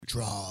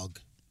drug.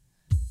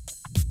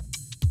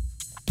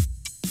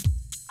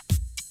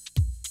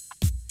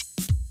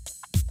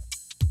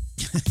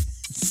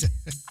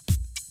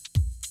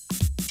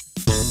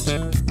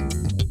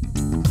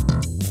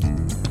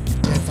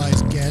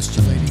 Advice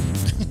gasulating.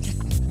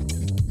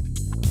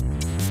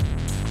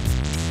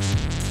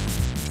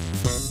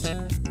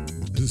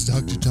 This is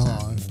Dr.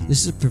 Tar.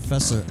 This is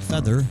Professor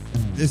Feather.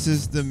 This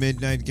is the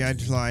Midnight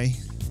Gadfly.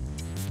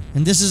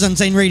 And this is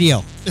Unsane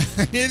Radio.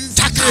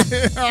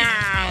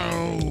 Ow.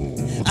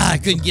 I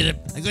couldn't get it.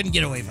 I couldn't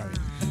get away from it.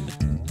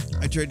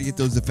 I tried to get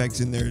those effects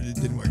in there. It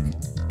didn't work.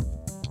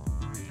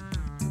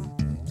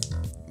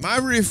 My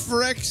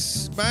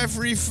reflex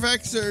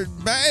are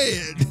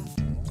bad.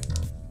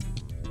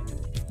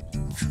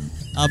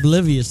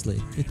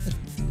 Obliviously.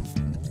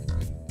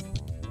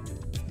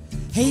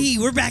 Hey,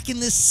 we're back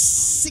in the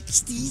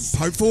 60s.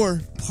 Part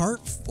 4.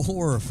 Part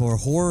 4 for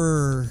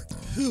horror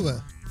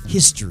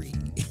history.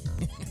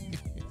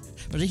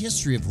 Or the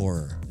history of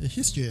horror. The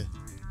history.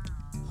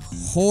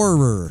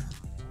 Horror.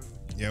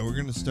 Yeah, we're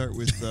going to start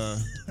with...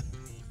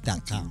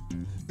 .com.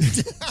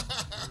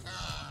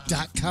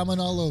 .com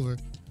and all over.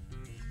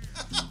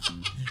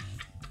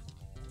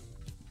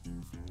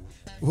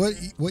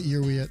 What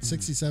year are we at?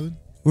 67?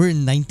 We're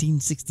in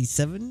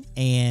 1967,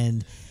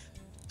 and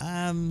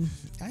Bazoik!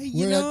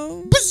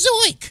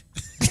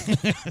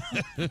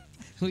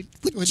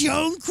 with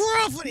Joan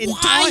Crawford and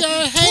Wire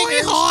Toy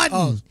hangers.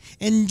 Harden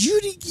and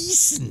Judy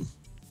Geeson.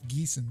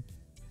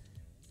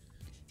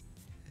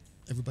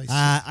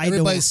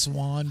 Everybody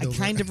swanned over. I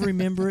kind of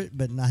remember it,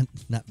 but not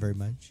very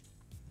much.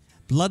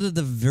 Blood of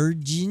the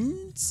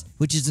Virgins,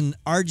 which is an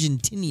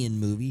Argentinian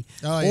movie,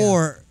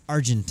 or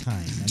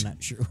Argentine. I'm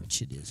not sure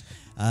which it is.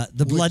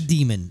 The Blood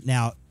Demon.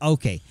 Now,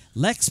 okay,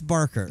 Lex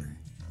Barker.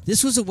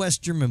 This was a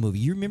West German movie.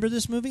 You remember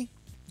this movie?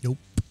 Nope.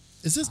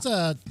 Is this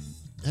had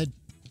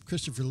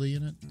Christopher Lee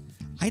in it?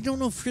 I don't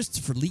know if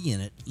Christopher Lee in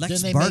it. Lex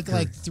Didn't they Barker.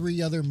 make like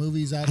 3 other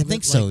movies out of it? I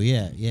think so.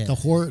 Yeah.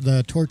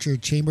 The torture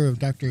chamber of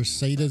Dr.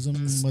 Sadism.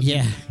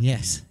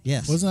 Yes.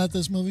 Wasn't that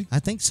this movie? I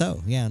think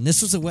so. Yeah, and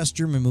this was a West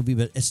German movie,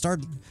 but it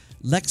starred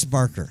Lex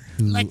Barker,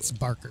 who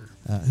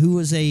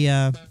was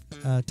a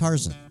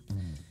Tarzan.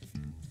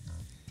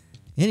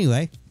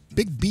 Anyway,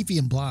 big, beefy,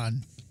 and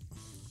blonde.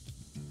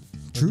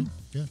 True.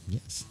 Yeah.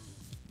 Yes.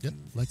 Yep.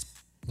 Lex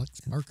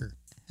Barker.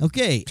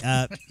 Okay,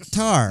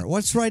 Tar.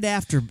 What's right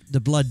after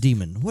the Blood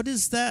Demon? What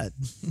is that?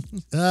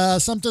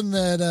 Something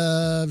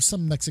that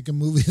some Mexican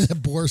movie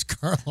that Boris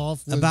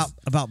Karloff was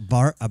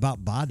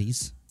about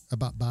bodies.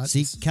 About bodies.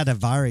 See,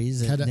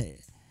 cadaveres.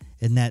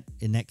 In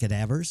that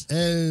cadavers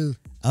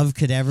of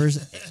cadavers.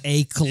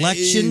 A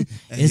collection.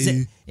 Is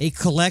it a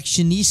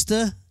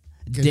collectionista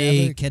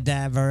de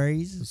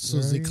cadaveres? So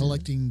is he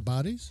collecting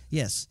bodies?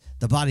 Yes,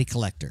 the body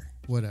collector.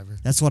 Whatever.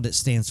 That's what it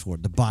stands for.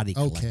 The body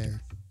collector. Okay.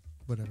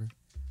 Whatever.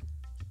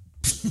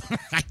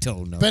 I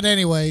don't know. But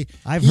anyway,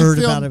 I've heard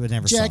about it, but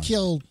never saw it. Jack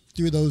Hill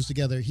threw those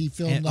together. He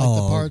filmed the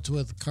parts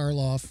with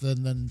Karloff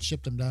and then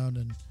shipped them down,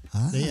 and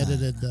they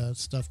edited the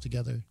stuff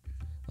together.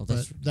 Oh,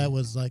 but that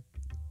was like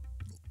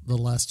the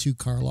last 2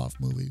 Karloff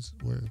movies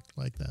were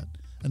like that.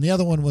 And the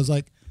other one was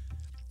like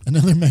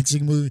another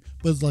Mexican movie,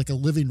 was like a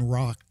living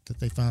rock that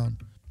they found.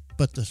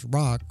 But this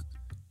rock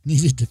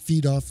needed to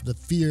feed off the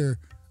fear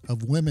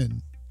of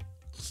women,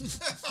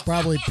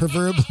 probably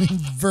proverbially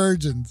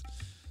virgins.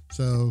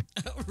 So,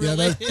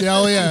 really?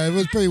 It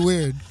was pretty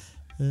weird.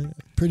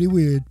 Pretty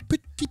weird.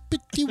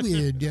 Pretty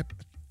weird, yep.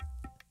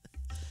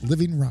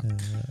 Living rock.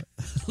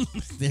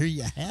 There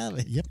you have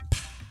it. Yep.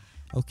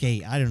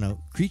 Okay, I don't know.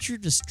 Creature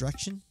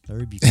Destruction?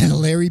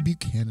 Larry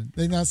Buchanan.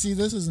 Now, see,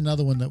 this is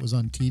another one that was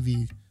on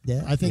TV.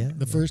 Yeah. I think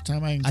the first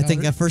time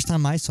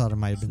I saw it, it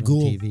might have been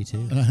Ghoul. on TV, too.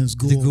 And it was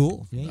Ghoul. The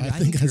Ghoul? Yeah, I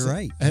think you're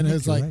right. And it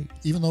was like,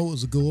 even though it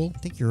was a ghoul. I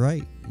think you're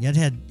right. Yeah, it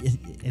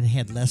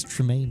had Les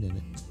Tremaine in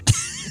it.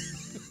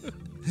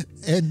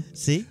 And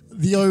see,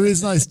 the only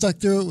reason I stuck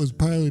through it was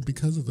probably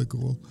because of the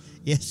Ghoul.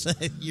 Yes,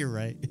 you're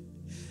right.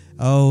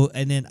 Oh,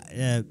 and then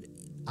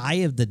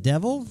Eye of the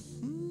Devil,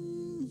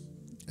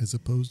 as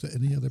opposed to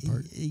any other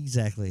part.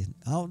 Exactly.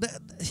 Oh,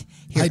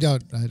 I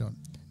don't.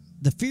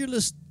 The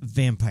Fearless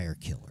Vampire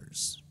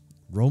Killers.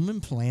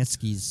 Roman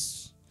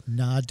Polanski's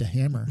nod to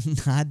Hammer.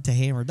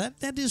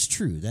 That is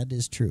true. That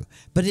is true.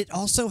 But it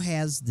also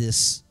has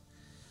this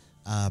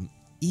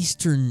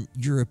Eastern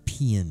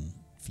European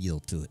feel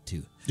to it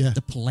too. Yeah.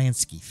 The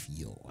Polanski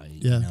feel.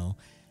 You know.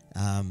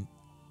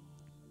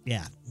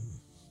 Yeah.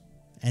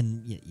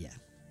 And yeah.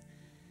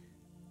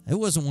 It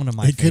wasn't one of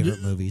my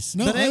favorite movies.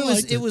 No, but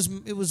it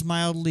was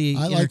mildly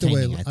I liked the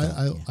way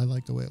entertaining. I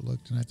liked the way it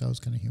looked, and I thought it was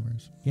kind of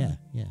humorous. Yeah.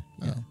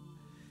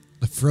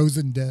 The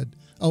Frozen Dead.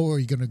 Oh, are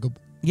you gonna go?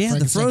 Yeah,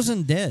 the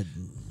Frozen Dead.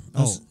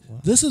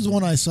 This is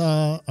one I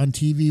saw on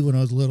TV when I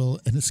was little,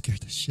 and it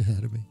scared the shit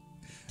out of me.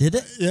 Did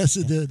it? Yes,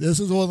 it did.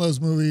 This is one of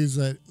those movies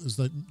that was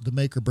like the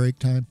make or break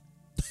time.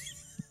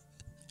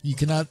 You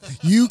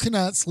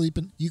cannot sleep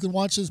in. You can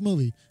watch this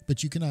movie,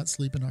 but you cannot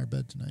sleep in our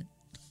bed tonight.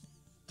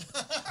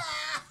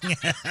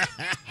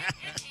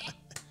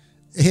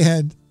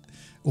 And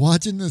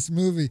watching this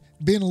movie,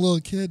 being a little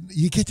kid,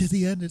 you get to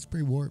the end, it's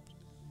pretty warped.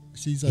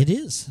 She's like, It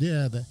is.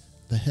 Yeah,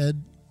 the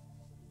head,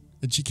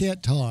 and she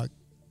can't talk,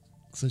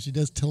 so she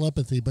does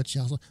telepathy, but she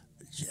also,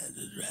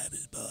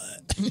 rabbit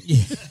boy.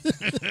 Yeah.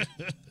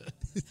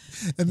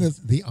 And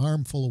the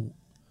arm full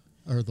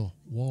of, or the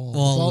wall.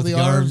 All all with the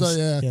arms.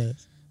 Yeah.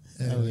 Yes.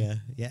 Oh Anyway. yeah.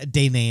 Yeah.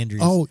 Dana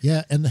Andrews. Oh,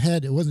 yeah, and the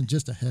head, it wasn't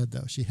just a head,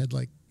 though. She had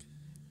like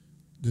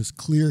this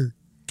clear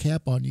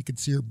cap on. You could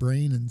see her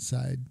brain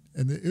inside.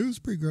 And it was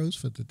pretty gross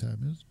for the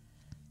time.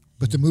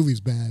 But the movie's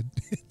bad.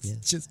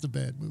 It's just a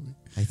bad movie.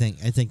 I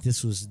think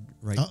this was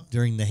right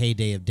during the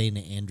heyday of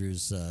Dana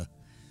Andrews'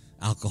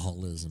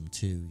 alcoholism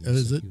too.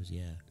 Is it? He was,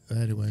 yeah.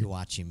 Anyway. If you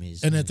watch him,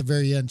 he's And at the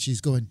very end, she's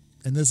going,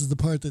 and this is the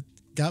part that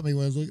got me,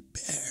 where I was like,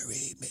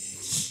 bury me.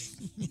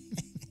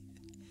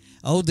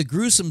 Oh, the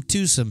gruesome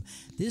twosome.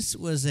 This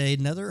was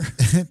another.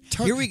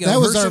 Here we go. That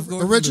was Herschel our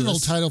Gordon original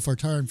Lewis. title for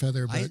Tar and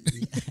Feather. But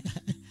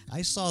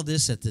I saw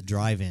this at the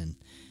drive-in,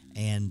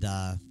 and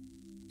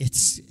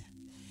it's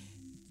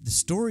the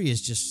story is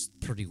just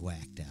pretty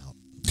whacked out,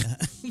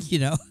 you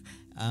know.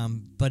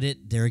 But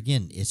there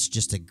again, it's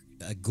just a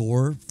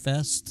gore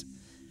fest.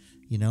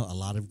 You know, a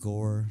lot of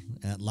gore,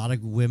 a lot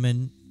of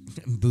women,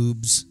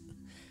 boobs.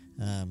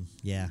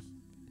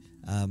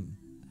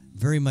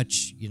 Very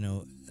much, you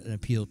know, an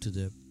appeal to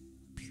the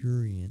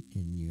prurient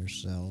in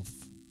yourself.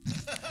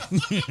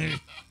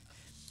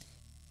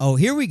 Oh,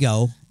 here we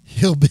go.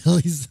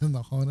 Hillbillies in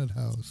the Haunted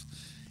House.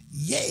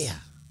 Yeah.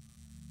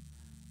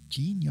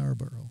 Gene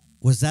Yarborough.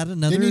 Was that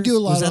another? Didn't he do a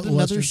lot was that of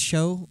another Western?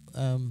 show?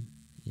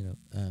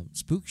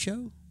 Spook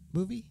show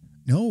movie?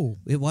 No.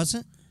 It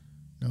wasn't.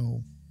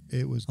 No.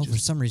 It was Oh, for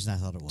just some reason I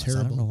thought it was. I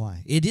terrible. don't know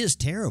why. It is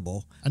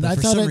terrible. And but I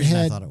for thought some it reason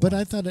had, I thought it but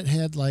was. I thought it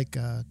had like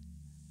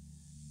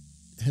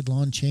had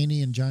Lon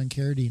Chaney and John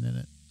Carradine in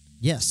it.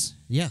 Yes,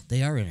 yeah,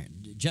 they are in it.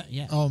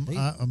 Yeah.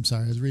 I'm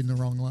sorry, I was reading the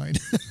wrong line.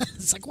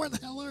 It's like, where the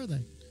hell are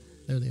they?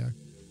 There they are.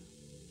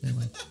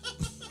 Anyway,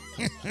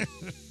 it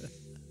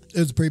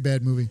was a pretty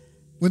bad movie.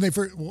 When they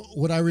first,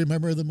 what I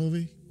remember of the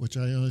movie, which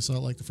I only saw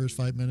like the first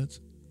 5 minutes,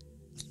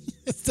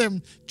 it's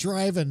them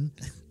driving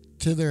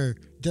to their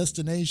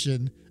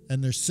destination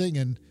and they're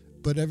singing,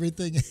 but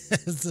everything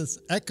has this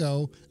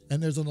echo,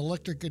 and there's an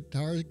electric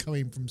guitar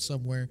coming from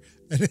somewhere,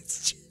 and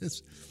it's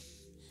just,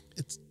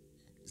 it's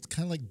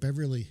kind of like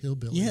Beverly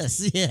Hillbillies.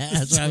 Yes, yeah,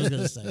 that's what I was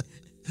going to say.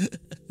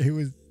 It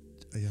was,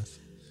 yes,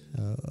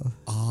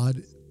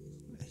 odd.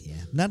 Yeah,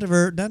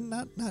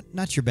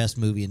 not your best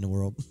movie in the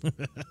world.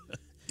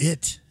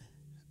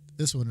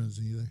 This one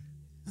isn't either.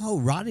 Oh,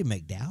 Roddy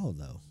McDowell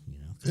though, you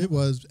know. It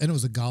was, and it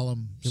was a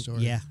Gollum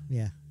story. Yeah.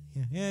 You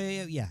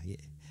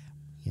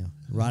know,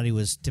 Roddy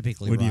was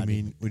typically. What do you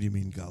Roddy. mean? What do you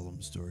mean,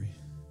 Gollum story?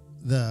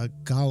 The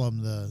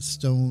Gollum, the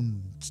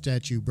stone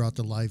statue brought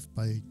to life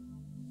by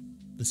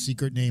the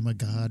secret name of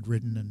God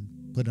written and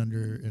put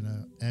under in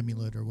an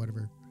amulet or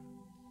whatever.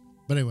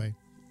 But anyway,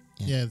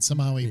 yeah,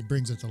 somehow he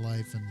brings it to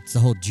life, and It's the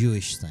whole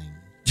Jewish thing.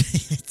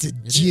 it's a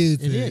Jew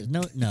thing. It is.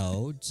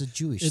 No, it's a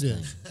Jewish It thing.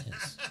 is.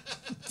 Yes.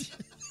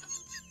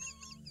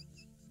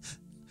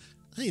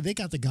 Hey, they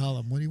got the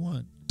Gollum. What do you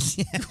want?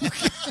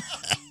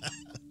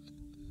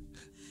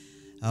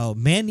 Oh,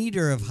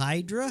 Man-Eater of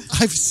Hydra?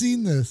 I've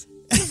seen this.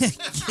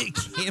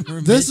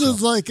 Cameron This Mitchell.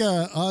 was like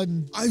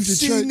on. I've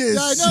seen this.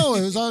 Yeah, I know.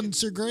 It was on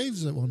Sir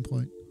Graves at one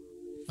point.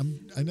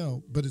 I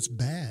know, but it's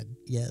bad.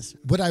 Yes.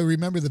 But I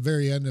remember the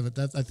very end of it.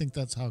 I think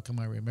that's how come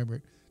I remember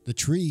it. The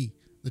tree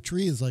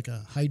is like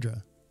a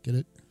hydra. Get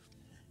it?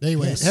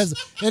 Anyway, Yes.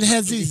 it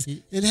has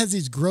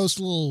these gross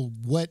little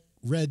wet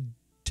red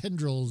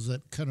tendrils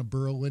that kind of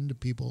burrow into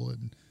people,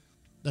 and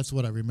that's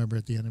what I remember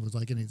at the end. It was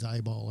like in his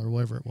eyeball or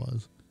whatever it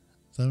was.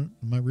 So am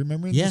I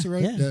remembering this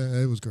right?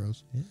 Yeah. It was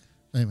gross. Yeah.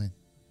 Anyway,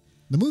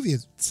 the movie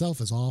itself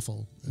is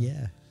awful.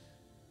 Yeah.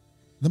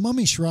 The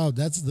Mummy Shroud,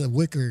 that's the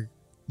wicker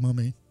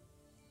mummy.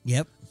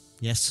 Yep.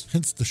 Yes.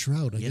 Hence the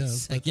shroud, I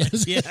Yes. guess. I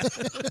guess.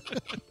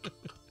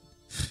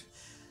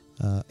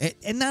 Yeah.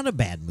 And not a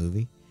bad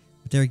movie.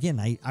 But there again,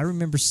 I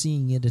remember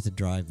seeing it at the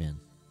drive-in.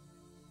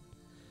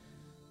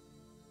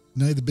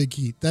 Night of the Big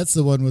Heat. That's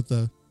the one with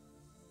the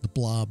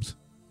blobs.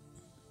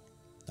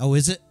 Oh,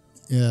 is it?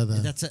 Yeah,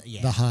 That's a,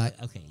 yeah. the hot.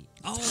 Okay.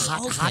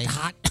 Oh,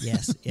 Hot.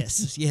 Yes.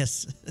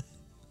 Yes.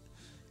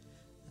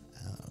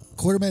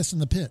 Quartermaster in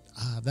the Pit.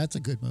 That's a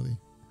good movie.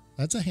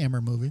 That's a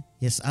Hammer movie.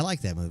 Yes, I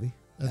like that movie.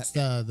 That's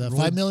the Roy-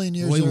 5 million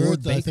years Roy of Ward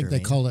Earth. I think Baker, they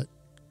man.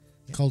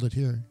 called it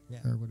here Yeah.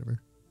 or whatever.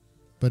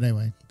 But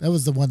anyway, that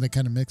was the one that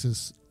kind of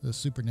mixes the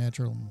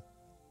supernatural and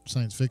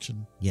science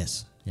fiction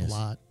Yes. a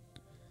lot.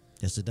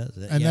 Yes, it does.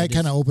 And that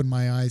kind of opened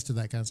my eyes to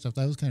that kind of stuff.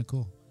 That was kind of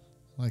cool.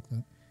 I like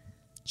that.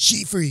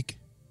 She Freak.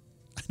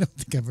 I don't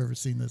think I've ever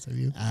seen this. Have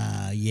you?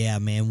 Yeah,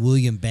 man.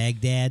 William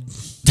Baghdad.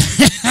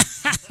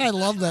 I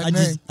love that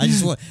name.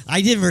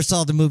 I never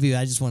saw the movie.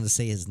 I just wanted to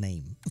say his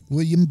name.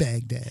 William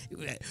Baghdad.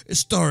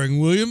 Starring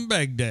William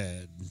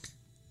Baghdad.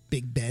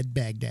 Big Bad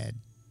Baghdad.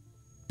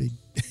 Big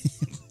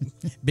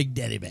Big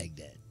Daddy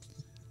Baghdad.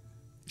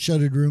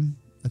 Shuttered Room.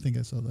 I think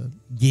I saw that.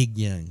 Gig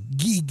Young.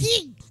 Gig.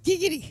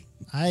 Giggity.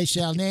 I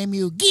shall name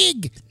you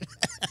Gig.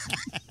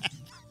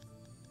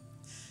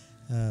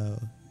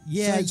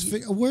 Yeah.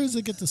 Where does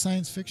it get the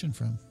science fiction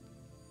from?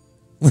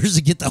 Where does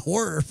it get the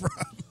horror from?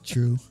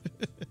 True.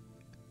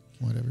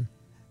 Whatever.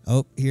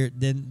 Oh, here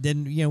then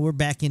we're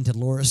back into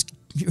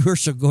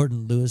Ursula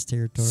Gordon-Lewis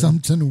territory.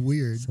 Something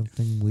weird.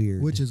 Something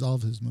weird. Which is all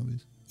of his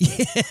movies.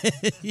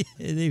 Yeah,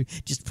 they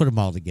just put them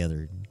all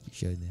together and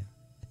showed that.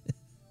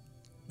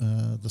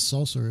 The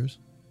Sorcerers.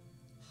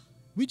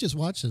 We just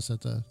watched this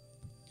at the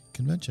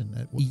convention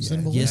at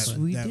Cinema yes, Westside.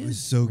 we that did.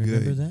 was so good.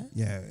 Remember that?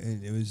 Yeah,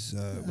 and it was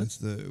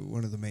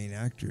one of the main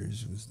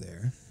actors was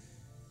there.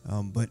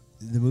 But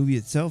the movie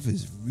itself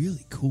is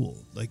really cool.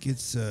 Like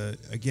it's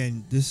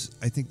again,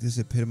 I think this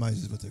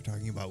epitomizes what they're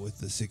talking about with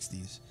the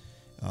 '60s,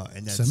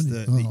 and that's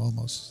 70,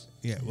 almost.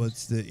 Yeah, well,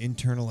 it's the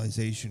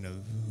internalization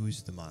of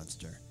who's the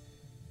monster.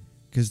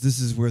 Because this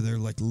is where they're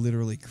like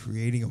literally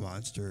creating a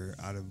monster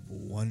out of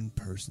one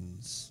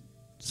person's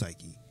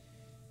psyche.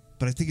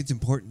 But I think it's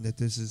important that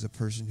this is a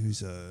person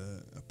who's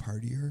a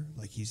partier.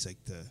 Like he's like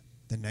the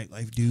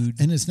nightlife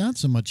dude. And it's not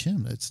so much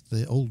him. It's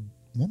the old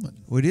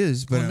woman. Well, it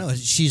is, but no,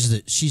 she's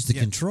the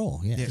control.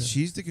 Yeah. Yeah,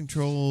 she's the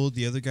control.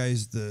 The other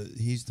guy's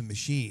he's the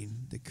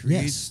machine that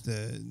creates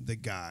the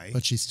guy.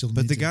 But she still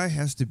But needs the it. guy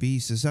has to be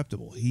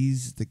susceptible.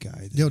 He's the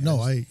guy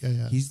that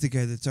He's he's the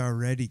guy that's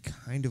already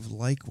kind of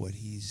like what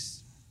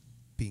he's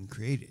being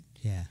created.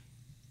 Yeah.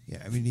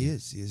 Yeah, I mean he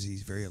is.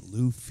 He's very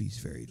aloof. He's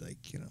very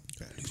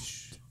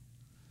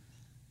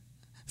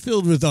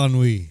Filled with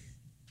ennui.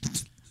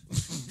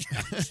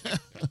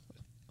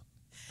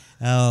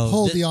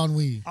 Hold the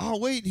ennui. Oh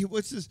wait,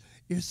 what's this?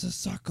 It's a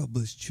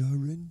succubus,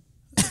 Chirren.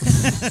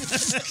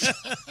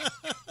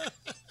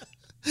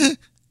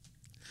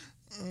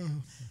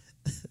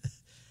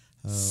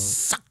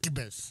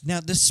 Succubus.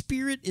 Now, The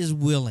Spirit is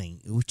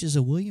Willing, which is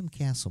a William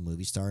Castle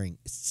movie starring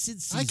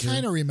Sid Caesar. I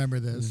kind of remember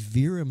this.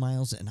 Vera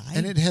Miles and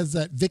it has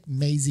that Vic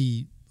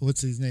Mazy. What's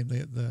his name?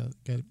 The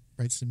guy that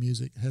writes the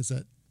music. Has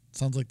that.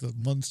 Sounds like the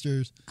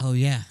Munsters. Oh,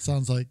 yeah.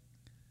 Sounds like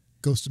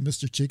Ghost of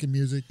Mr. Chicken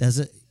music. Does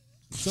it?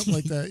 Something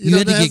like that. You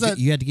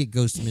had to get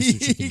Ghost of Mr.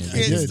 Chicken.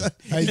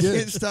 I did.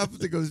 Can't stop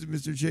with the Ghost of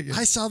Mr. Chicken.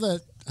 I saw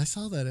that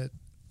at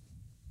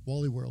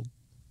Wally World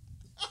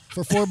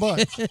for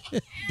 $4.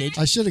 Did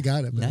you? I should have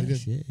got it, but I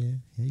Nice. didn't.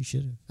 Yeah, you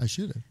should have. I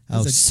should have.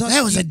 Oh,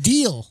 that was a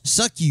deal.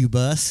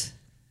 Succubus.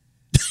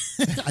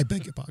 I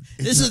beg your pardon.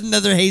 This is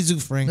another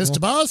Jesus Frankel.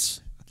 Mr.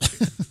 Boss.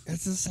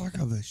 It's a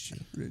succubus,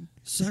 Chirren.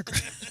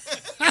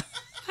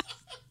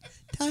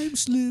 Time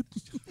slip.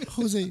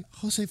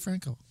 Jose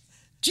Franco.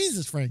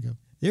 Jesus Franco.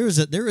 There was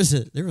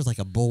like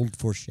a bold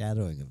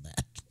foreshadowing of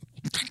that.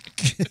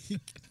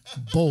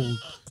 Bold.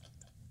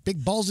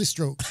 Big ballsy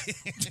stroke.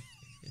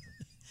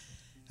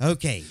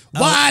 Okay.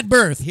 Wide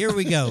berth. Here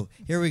we go.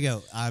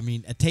 I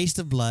mean, A Taste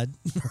of Blood,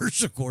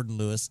 Ursula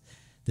Gordon-Lewis.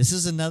 This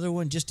is another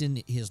one just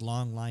in his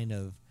long line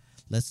of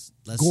let's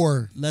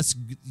gore.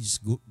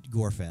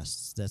 Gore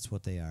fests. That's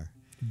what they are.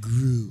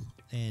 Grew.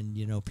 And,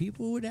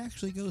 people would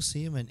actually go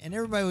see him, and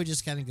everybody would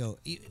just kind of go,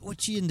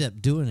 what you end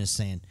up doing is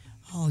saying,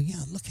 oh,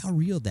 yeah, look how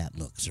real that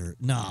looks. Or,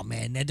 no,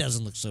 man, that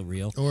doesn't look so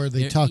real. Or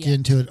they talk you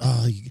into it,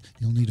 oh,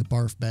 you'll need a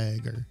barf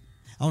bag. Or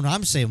Oh, no,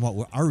 I'm saying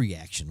what our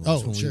reaction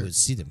was when we would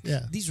see them.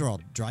 Yeah. These are all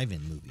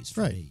drive-in movies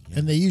for right. me.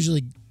 And they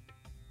usually,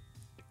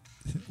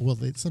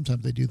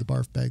 sometimes they do the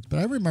barf bags. But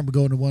I remember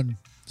going to one,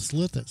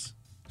 Slithus,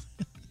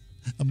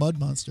 a mud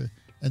monster,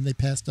 and they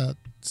passed out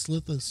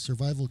Slithus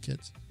survival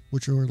kits,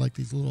 which were like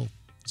these little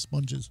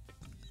sponges.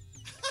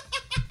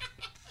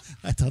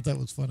 I thought that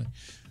was funny.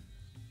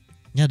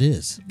 Yeah, it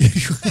is. I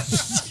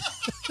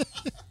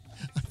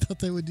thought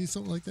they would do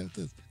something like that with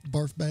this.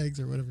 Barf bags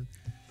or whatever.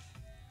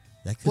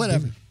 That could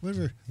Whatever.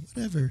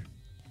 be.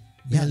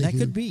 Yeah, that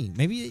could be.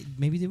 Maybe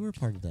they were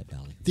part of that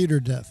valley. Theater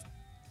of Death.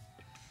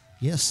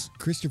 Yes.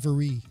 Christopher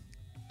Ree.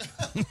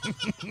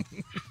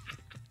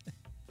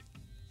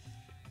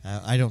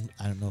 I don't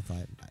know if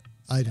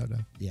I don't know.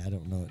 Yeah, I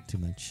don't know it too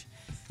much.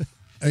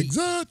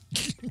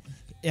 Exact.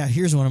 Yeah,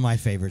 here's one of my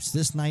favorites.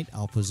 This Night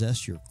I'll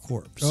Possess Your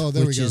Corpse. Oh,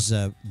 there we which go. is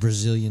a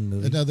Brazilian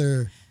movie.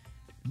 Another.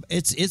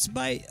 It's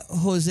by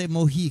Jose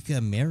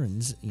Mojica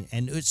Marins,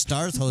 and it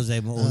stars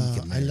Jose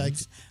Mojica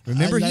Marins.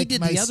 Remember, he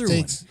did the other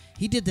one.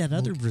 He did that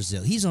other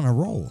Brazil. He's on a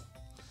roll.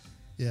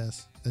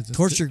 Yes.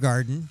 Torture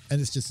Garden. And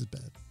it's just as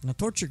bad. Now,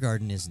 Torture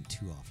Garden isn't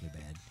too awfully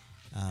bad.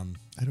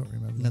 I don't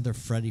remember. Another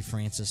Freddie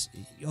Francis.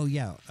 Oh,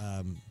 yeah.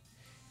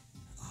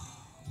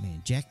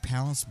 Man, Jack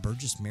Palance,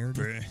 Burgess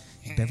Meredith,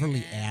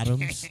 Beverly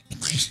Adams.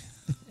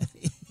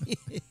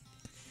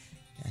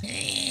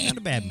 Not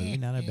a bad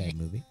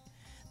movie.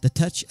 The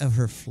Touch of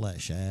Her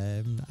Flesh.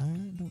 I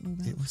don't know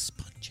that. It was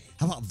spongy.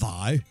 How about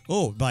Vi?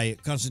 Oh, by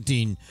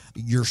Konstantin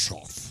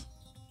Yershov.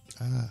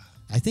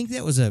 I think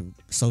that was a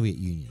Soviet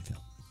Union film.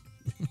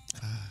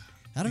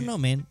 I don't know,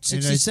 man.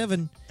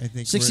 67. I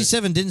think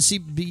 67 didn't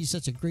seem to be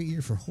such a great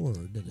year for horror,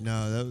 did it?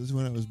 No, that was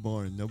when I was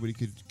born. Nobody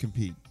could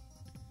compete.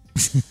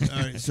 All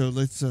right, so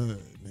let's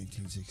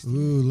 1960.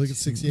 Ooh, look at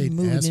 68.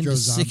 Moving Astro into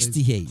Zombies.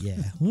 68, yeah.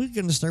 We're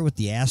going to start with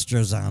the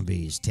Astro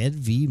Zombies. Ted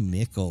V.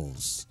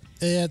 Mickles.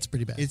 Yeah, it's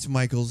pretty bad. It's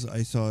Michaels.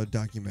 I saw a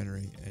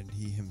documentary, and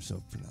he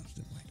himself pronounced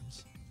it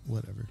Michaels.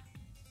 Whatever.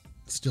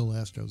 Still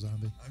Astro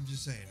Zombie. I'm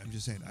just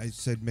saying. I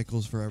said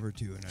Mickles forever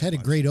too. And Had a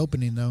great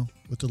opening though,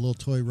 with the little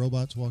toy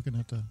robots walking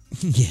at the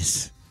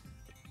Yes.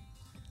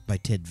 By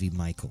Ted V.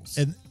 Michaels.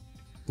 and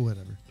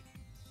whatever.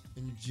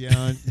 And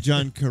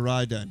John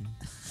Carradine.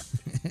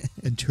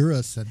 And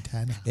Tura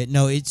Santana.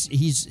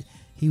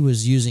 He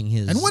was using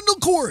his And Wendell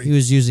Corey. He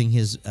was using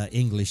his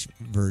English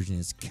version.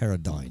 It's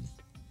Carradine.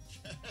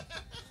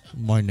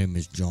 My name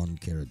is John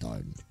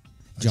Carradine.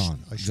 John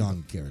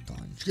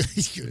Carradine.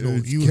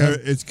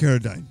 It's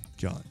Carradine.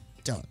 John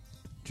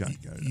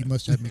Carradine. You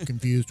must have me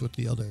confused with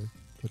the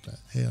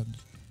hand.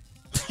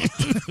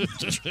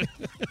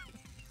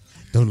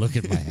 Don't look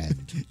at my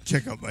hand.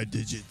 Check out my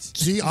digits.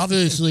 See,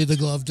 obviously the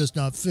glove does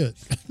not fit.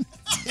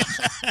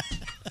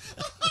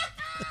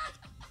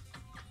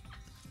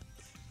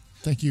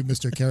 Thank you,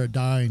 Mr.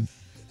 Carradine.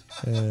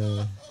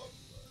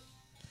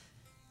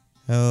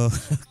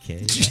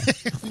 Okay.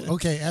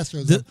 Okay,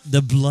 Astro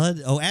The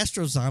blood. Oh,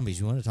 Astro Zombies.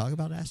 You want to talk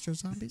about Astro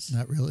Zombies?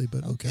 Not really,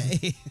 but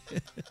okay.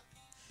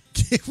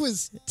 It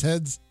was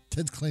Ted's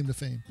claim to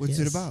fame. What's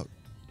it about?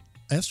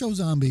 Astro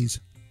Zombies.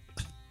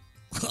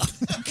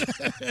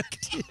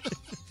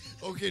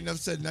 Okay, enough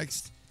said.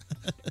 Next.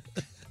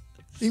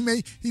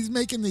 He's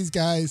making these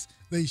guys.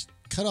 They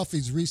cut off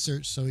his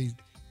research, so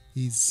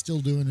he's still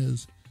doing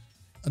his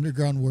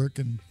underground work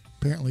in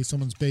apparently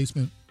someone's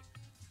basement,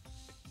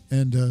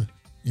 and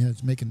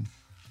it's making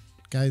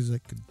guys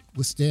that could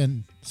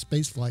withstand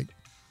space flight,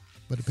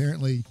 but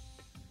apparently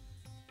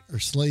are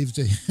slaves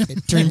to him.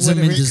 It turns them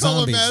into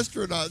Call them zombies.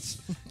 astronauts.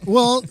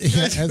 Well,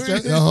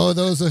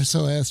 those are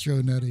so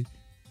astro nutty.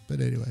 But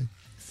anyway,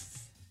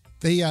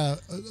 they are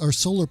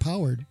solar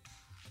powered.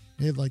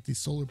 They have like these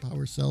solar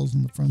power cells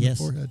in the front of the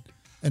forehead.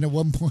 And at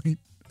one point,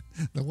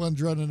 the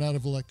one's running out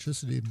of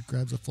electricity and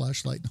grabs a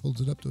flashlight and holds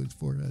it up to his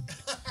forehead.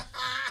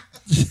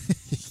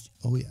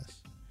 Oh,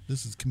 yes.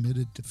 This is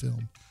committed to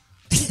film.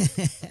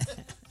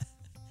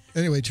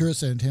 Anyway, Tura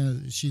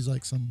Santana, she's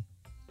like some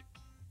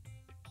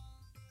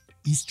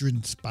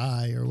Eastern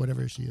spy or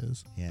whatever she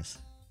is. Yes.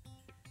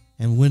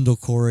 And Wendell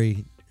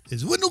Corey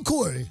Is Wendell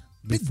Corey.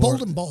 Big,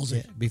 bold, and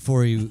ballsy. Yeah,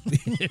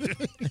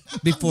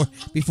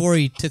 before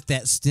he took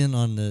that stint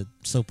on the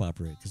soap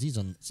opera, because he's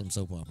on some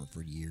soap opera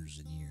for years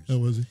and years. Oh,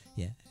 was he?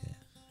 Yeah.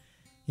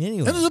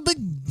 Anyway, That was a big...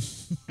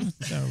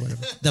 whatever.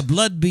 The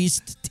Blood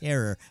Beast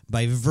Terror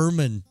by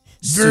Vermin.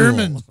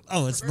 Sewell.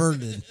 Oh, it's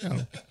Vernon.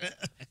 Oh.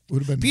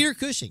 Would have been Peter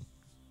Cushing.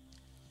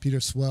 Peter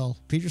Swell.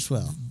 Peter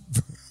Swell.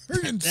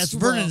 That's Swell.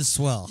 Vernon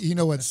Swell. You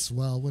know what's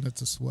swell when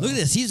it's a swell. Look at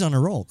this. He's on a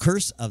roll.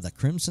 Curse of the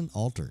Crimson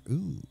Altar.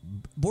 Ooh.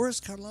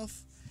 Boris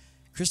Karloff,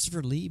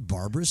 Christopher Lee,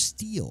 Barbara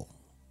Steele.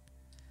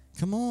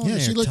 Come on. Yeah, there,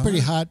 she looked Tom. pretty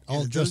hot. All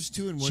All those just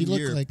two in she one looked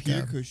year. like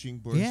Peter Cushing,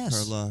 Boris Yes.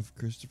 Karloff,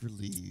 Christopher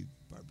Lee,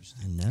 Barbara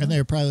Steele. I know. and they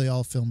were probably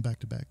all filmed back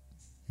to back.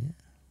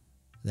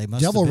 They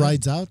must Devil have been.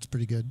 Rides Out's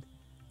pretty good.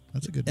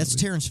 That's a good That's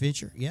movie. Terrence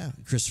Fincher. Yeah,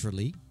 Christopher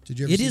Lee. Did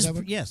you ever see that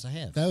one? Yes, I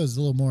have. That was a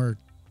little more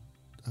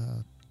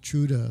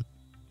true to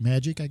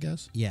magic, I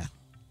guess. Yeah.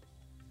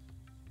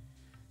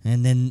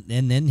 And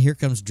then here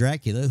comes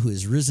Dracula, who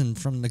is risen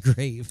from the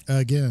grave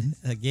Again.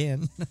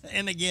 again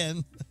and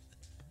again.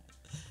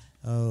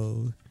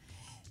 Oh,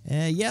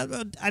 yeah.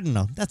 I don't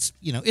know. That's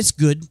it's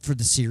good for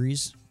the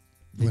series.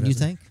 Wouldn't you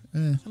think?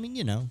 Eh, I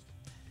mean,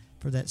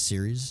 for that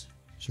series,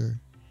 sure.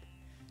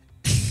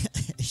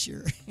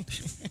 sure.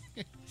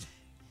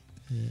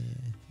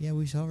 Yeah,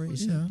 we already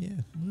said. Yeah,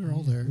 we were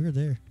all there. We were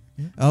there.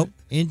 Yeah. Oh,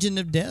 Engine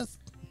of Death.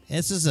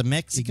 This is a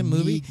Mexican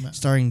movie Enigma.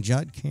 starring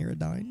Judd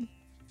Carradine.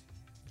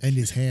 And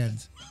his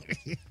hands.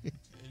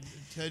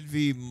 Ted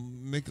V.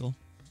 Mickle.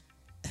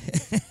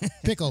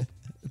 Pickle.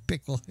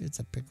 Pickle. It's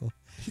a pickle.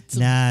 It's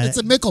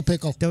a mickle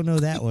pickle. Don't know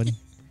that one.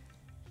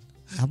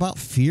 How about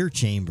Fear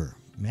Chamber?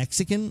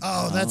 Mexican?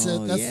 Oh, that's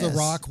it. That's the yes.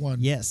 rock one.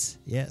 Yes.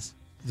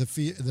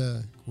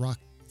 The rock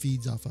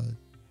feeds off of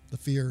the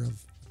fear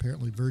of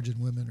apparently virgin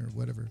women or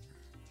whatever.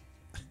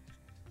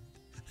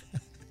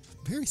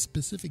 Very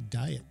specific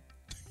diet.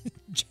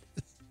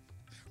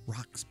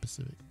 Rock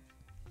specific.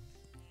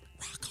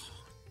 Rock on.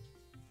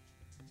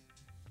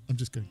 I'm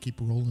just going to keep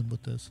rolling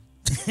with this.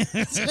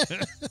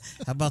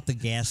 How about the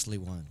ghastly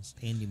ones?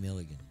 Andy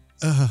Milligan.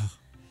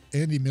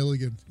 Andy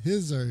Milligan.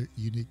 His are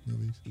unique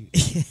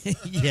movies.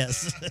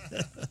 Yes.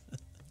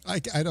 I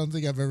don't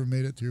think I've ever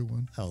made it through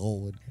one.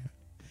 Oh,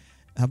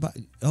 how about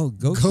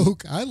Ghost?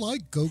 Coke. I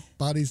like Coke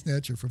Body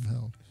Snatcher from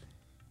Hell.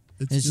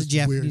 It's a just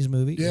Japanese weird.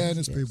 movie. Yeah, and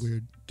Yes, it's pretty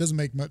weird. Doesn't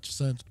make much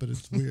sense, but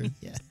it's weird.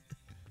 Yeah.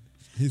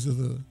 These are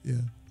the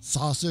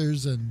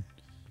saucers and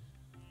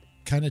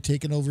kind of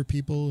taking over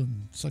people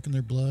and sucking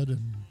their blood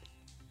and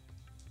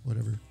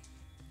whatever.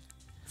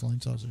 Flying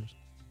saucers.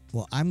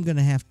 Well, I'm going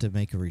to have to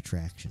make a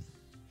retraction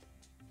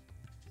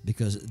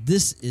because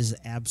this is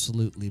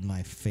absolutely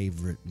my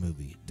favorite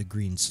movie, The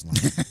Green Slime.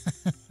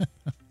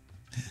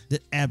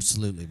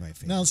 Absolutely my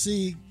favorite. Now,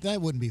 see,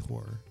 that wouldn't be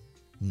horror.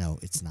 No,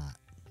 it's not.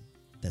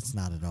 That's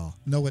not at all.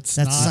 No, it's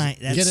That's not. science.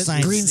 That's Get it?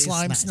 science. Green It's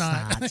slime not-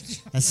 snot.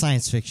 it's not. That's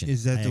science fiction.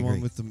 Is that I the agree.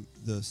 one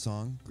with the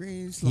song?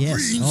 Green Slime.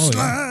 Yes. Green Oh,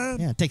 slime.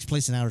 yeah. It takes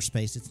place in outer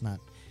space. It's not.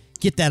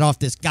 Get that off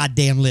this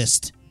goddamn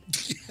list.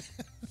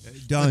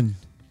 Done.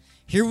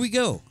 Here we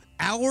go.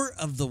 Hour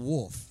of the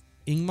Wolf.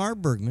 Ingmar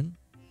Bergman,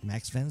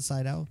 Max von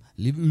Sydow,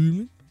 Liv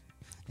Ullmann,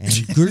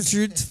 and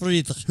Gertrude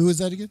Friedrich. Who is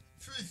that again?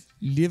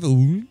 Liv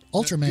Ullmann.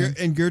 Ultraman.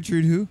 And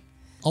Gertrude who?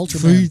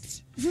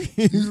 Ultraman.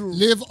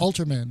 Live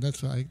Ultraman.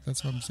 That's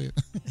what I'm saying.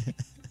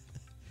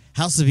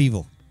 House of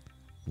Evil.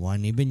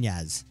 Juan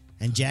Ibanez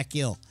and Jack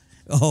Hill.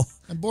 Oh,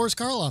 And Boris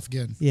Karloff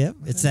again. yeah.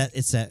 It's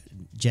that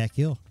Jack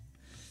Hill.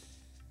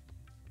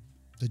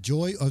 The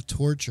Joy of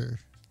Torture.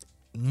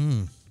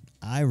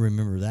 I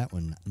remember that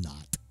one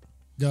not.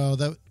 No,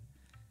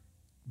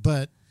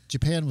 but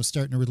Japan was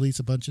starting to release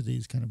a bunch of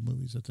these kind of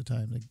movies at the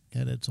time. They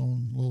had its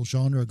own little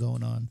genre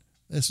going on.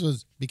 This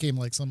became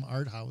like some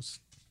art house.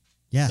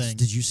 Yes. Thing.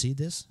 Did you see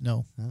this?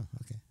 No, Oh,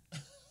 okay.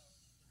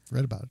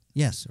 read about it,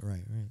 Yes.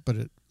 Right. but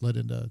it led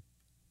into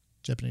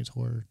Japanese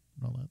horror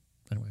and all that.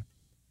 Anyway,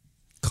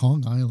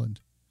 Kong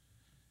Island.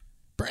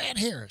 Brad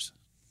Harris.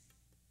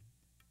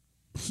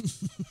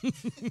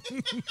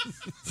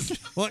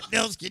 What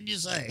else can you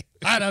say?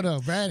 I don't know.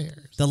 Brad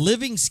Harris. The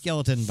Living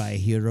Skeleton by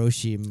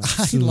Hiroshi I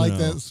Matsuno. like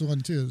that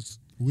one too. It's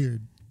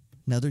weird.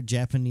 Another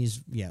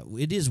Japanese. Yeah,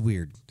 it is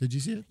weird. Did you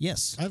see it?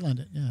 Yes. I found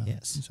it. Yeah.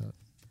 Yes. You saw it.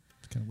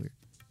 It's kind of weird.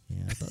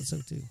 Yeah, I thought so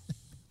too.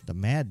 The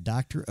Mad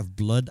Doctor of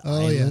Blood Oh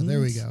Island. yeah,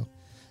 there we go.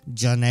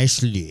 John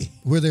Ashley.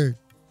 Where they're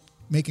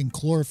making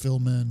chlorophyll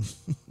men.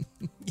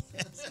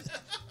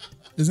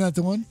 Isn't that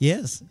the one?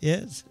 Yes.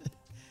 Yeah,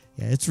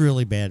 it's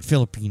really bad.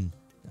 Philippine.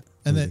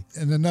 And movie.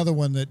 and another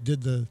one that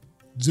did the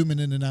zooming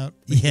in and out,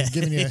 Yeah.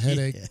 giving you a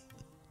headache. Yeah.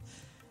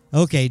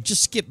 Okay,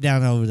 just skip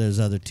down over those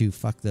other two.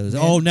 Fuck those.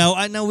 Man. Oh no,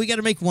 I know we got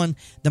to make one.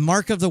 The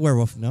Mark of the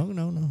Werewolf. No.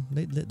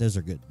 Those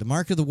are good. The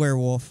Mark of the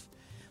Werewolf,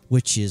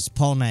 which is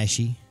Paul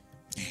Naschy,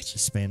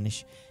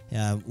 Spanish.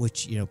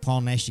 Which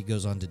Paul Naschy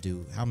goes on to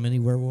do how many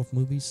werewolf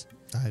movies?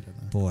 I don't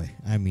know. Boy,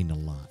 I mean a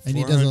lot. And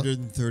he does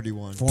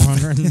 431.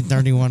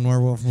 431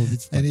 werewolf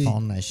movies by and he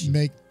Paul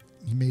Naschy.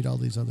 he made all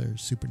these other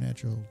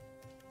supernatural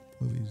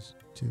movies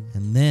too.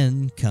 And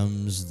then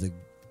comes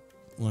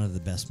one of the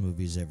best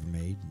movies ever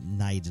made,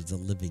 Night of the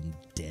Living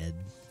Dead.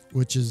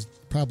 Which is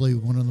probably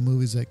one of the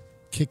movies that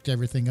kicked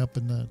everything up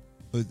in the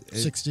But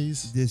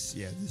 60s. This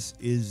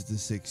is the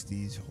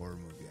 60s horror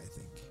movie, I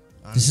think.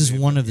 This is Honestly,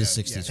 one of the yeah,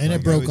 60s And I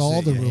it broke would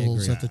all say, the yeah,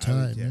 rules agree. at the I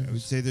would- time. yeah, It I would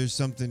was- say there's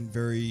something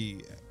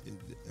very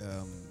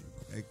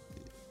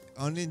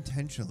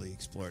unintentionally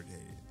explored.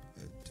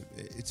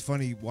 It's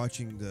funny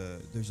watching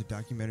there's a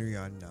documentary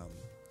on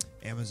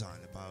Amazon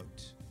about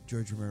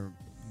George Romero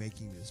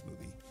making this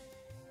movie,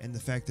 and the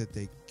fact that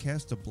they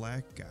cast a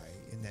black guy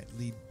in that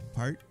lead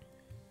part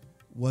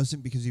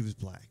wasn't because he was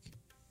black.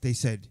 They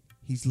said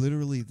he's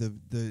literally the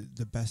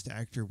best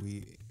actor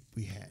we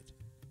had,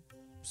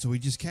 so we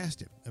just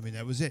cast him. I mean,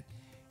 that was it.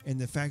 And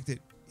the fact that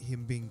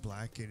him being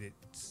black and it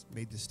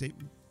made the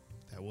statement,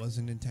 that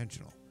wasn't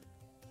intentional,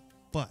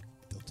 but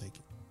they'll take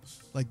it.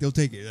 Like, they'll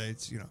take it.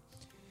 It's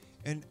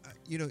and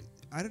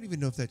I don't even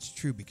know if that's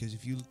true, because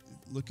if you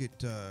look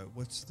at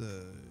what's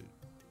the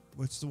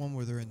one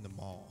where they're in the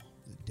mall,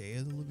 the Day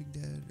of the Living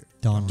Dead, or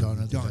Dawn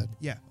of the Dead.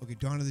 Yeah, okay,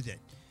 Dawn of the Dead.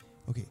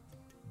 Okay,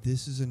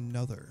 this is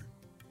another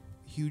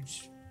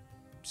huge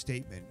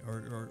statement,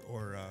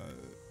 or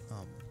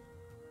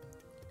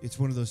it's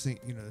one of those things,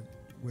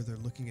 where they're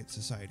looking at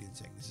society and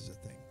saying this is a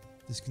thing.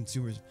 This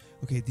consumerism.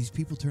 Okay, these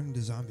people turn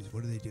into zombies.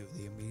 What do?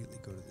 They immediately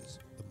go to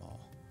the mall,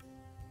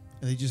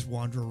 and they just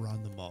wander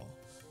around the mall,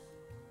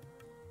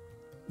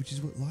 which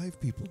is what live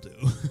people do.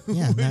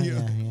 Yeah,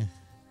 yeah.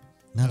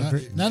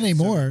 Not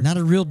anymore. Not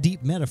a real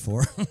deep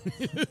metaphor. No,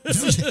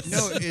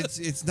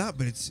 it's not.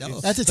 But it's At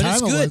the But time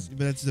it's it good. was. But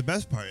that's the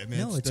best part. I mean,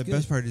 No, it's the good.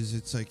 best part is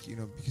it's like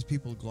because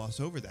people gloss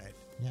over that.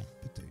 Yeah.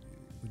 But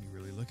when you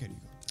really look at it, you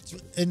go, that's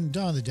really And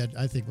Dawn of the Dead,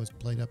 I think, was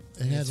played up.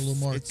 It had a little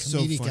more it's so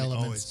comedic funny.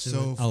 elements it's to so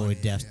it. Oh, funny.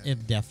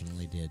 it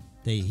definitely did.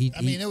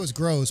 I mean, it was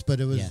gross, but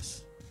it was.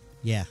 yes,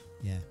 yeah.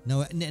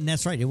 No, and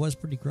that's right. It was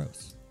pretty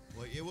gross.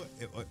 Well,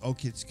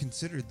 okay, it's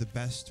considered the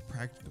best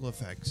practical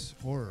effects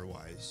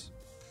horror-wise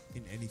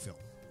in any film.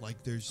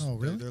 Like, there's, Oh,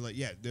 really? They're like,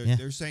 Yeah.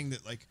 they're saying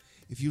that, like,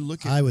 if you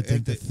look at, I would at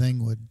think the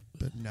Thing would,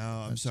 but no,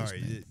 I'm that's just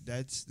sorry. me.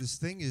 This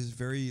thing is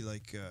very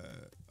like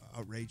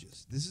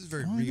outrageous. This is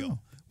very Oh, I real. know.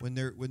 When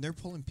they're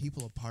pulling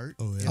people apart.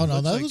 Oh, yeah. it Oh no,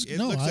 looks that like- was it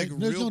no. looks like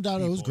There's real no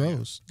doubt it was people, yeah.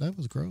 gross. That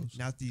was gross.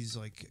 Not these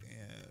like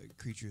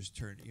creatures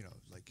turn.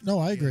 Like No,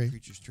 I agree.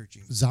 Creatures turning.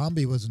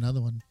 Zombie was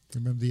another one.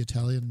 Remember the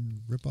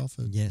Italian ripoff?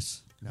 Of,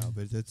 Yes. No,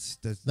 but that's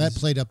that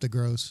played up the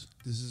gross.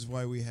 This is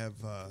why we have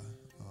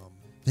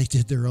They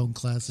did their own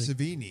classic.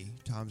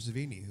 Tom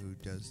Savini, who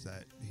does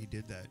that. He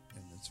did that,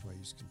 and that's why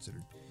he's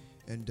considered.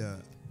 And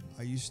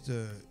I used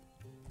to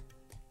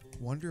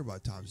wonder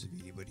about Tom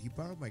Savini, but he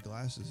borrowed my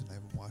glasses, and I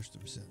haven't washed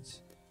them since.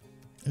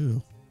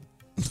 Ooh.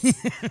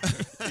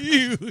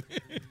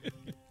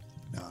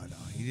 No,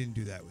 he didn't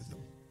do that with them.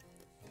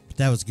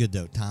 That was good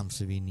though, Tom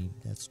Savini.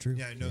 That's true.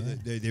 Yeah, no,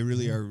 they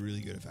really are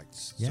really good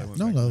effects. Yeah. Some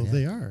No, effects- no, Yeah.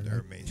 they are. They're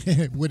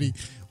amazing. when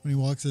he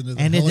walks into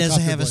the And it does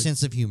helicopter have a blade.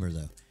 sense of humor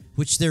though,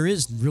 which there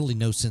is really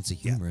no sense of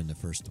humor in the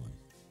first one.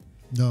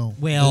 No.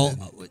 Well,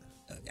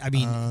 I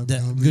mean, the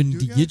coming "Going to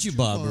to get get you, you,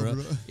 Barbara,"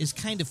 Barbara. is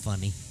kind of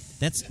funny.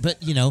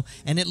 But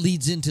and it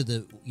leads into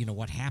the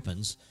what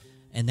happens,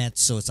 and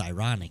that's so it's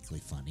ironically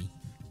funny,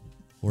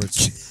 or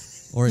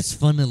it's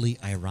funnily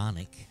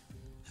ironic.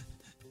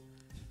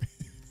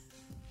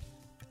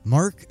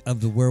 Mark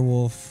of the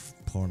Werewolf,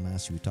 Paul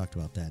Naschy. We talked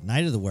about that.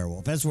 Night of the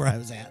Werewolf. That's where I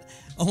was at.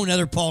 Oh,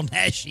 another Paul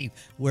Naschy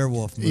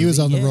werewolf movie. He was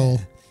on the roll.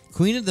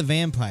 Queen of the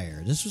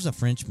Vampire. This was a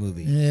French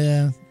movie.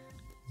 Yeah,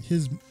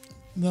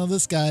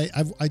 this guy.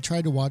 I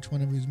tried to watch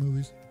one of his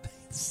movies,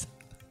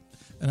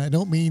 and I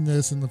don't mean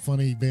this in the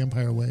funny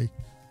vampire way.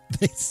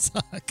 They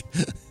suck.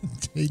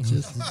 They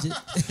just.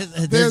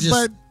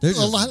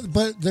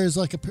 But there's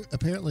like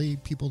apparently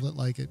people that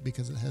like it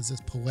because it has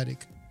this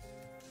poetic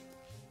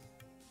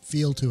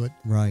feel to it.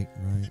 Right.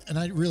 And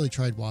I really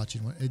tried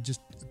watching one. It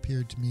just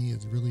appeared to me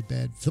as really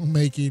bad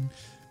filmmaking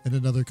in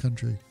another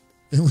country.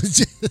 It was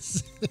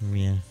just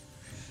yeah.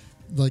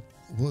 Like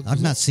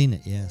I've not seen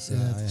it yet, so I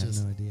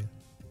have no idea.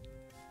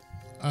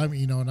 I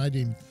mean, and I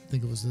didn't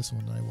think it was this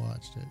one that I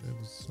watched. It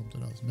was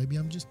something else. Maybe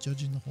I'm just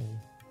judging the whole.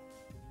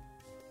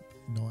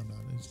 No, I'm not.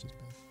 It's just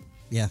bad.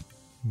 Yeah.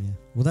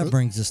 Well, that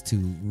brings us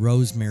to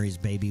Rosemary's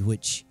Baby,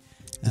 which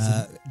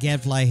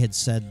Gadfly had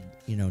said,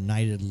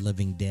 Night of the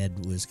Living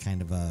Dead was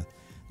kind of a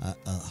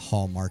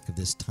hallmark of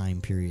this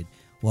time period.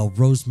 Well,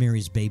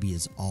 Rosemary's Baby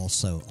is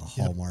also a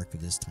hallmark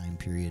of this time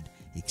period,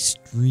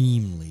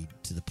 extremely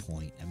to the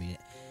point. I mean,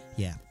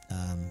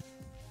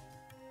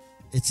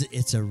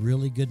 it's a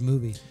really good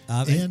movie,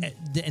 and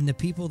the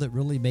people that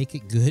really make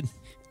it good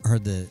are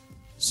the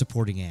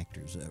supporting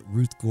actors,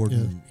 Ruth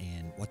Gordon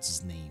and what's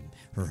his name,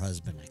 her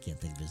husband. I can't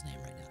think of his name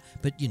right now,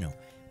 but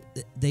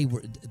they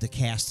were the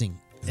casting.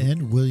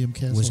 And William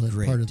Castle was was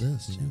great, part of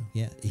this.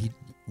 Yeah, he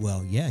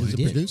was did.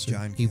 a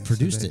producer. He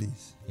produced it.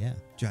 Yeah,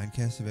 John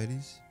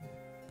Cassavetes.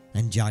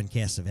 And John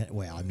Cassavetes.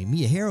 Well, I mean,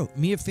 Mia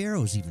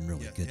Farrow's even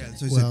really good. Yeah, in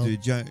so it. I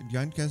said,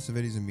 John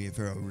Cassavetes and Mia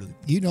Farrow really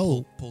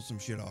pull some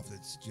shit off.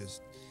 That's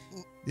just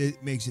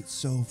it makes it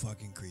so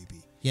fucking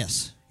creepy.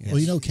 Yes.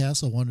 Well,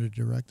 Castle wanted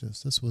to direct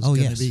this. This was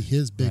going to be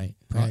his big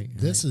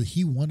project.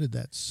 He wanted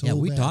that so bad.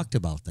 Yeah, we talked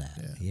about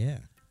that. Yeah.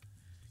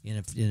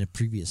 In a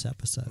previous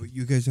episode. Well,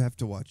 you guys have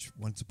to watch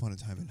Once Upon a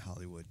Time in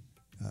Hollywood.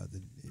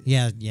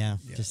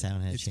 Just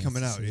haven't had a chance. It's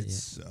coming out. It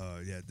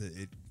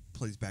it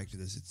plays back to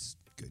this. It's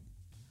good.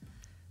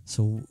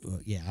 So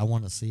I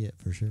want to see it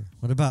for sure.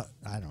 What about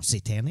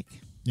Satanic?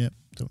 Yep.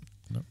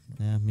 No.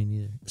 Yeah, me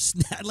neither.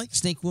 I like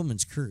Snake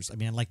Woman's Curse. I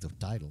mean, I like the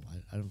title.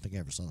 I don't think I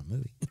ever saw the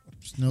movie.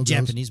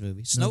 Japanese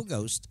movie. Snow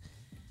Ghost.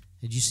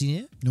 Did you see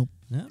it? Nope.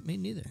 No, me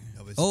neither.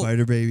 No, but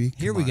Spider Baby.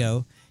 Here we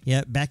go.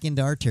 Yeah, back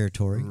into our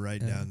territory. Right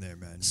down there,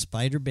 man.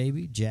 Spider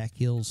Baby, Jack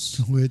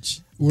Hill's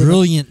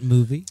brilliant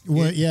movie.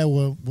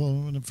 Well,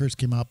 when it first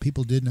came out,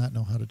 people did not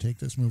know how to take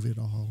this movie at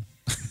all.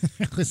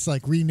 It's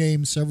like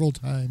renamed several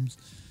times.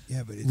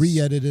 Yeah, but it's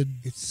re-edited.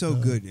 It's so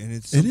good, and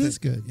it is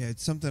good. Yeah,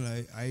 it's something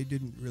I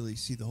didn't really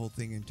see the whole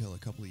thing until a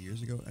couple of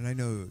years ago, and I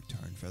know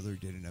Tar and Feather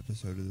did an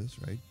episode of this,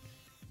 right?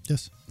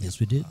 Yes,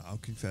 we did. I'll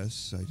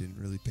confess, I didn't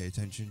really pay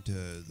attention to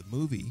the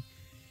movie.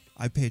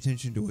 I pay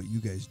attention to what you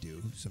guys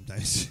do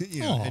sometimes,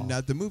 and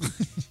not the movie.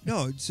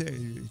 No, it's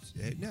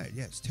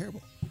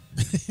terrible.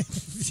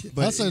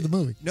 But I'll say the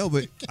movie. No,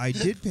 but I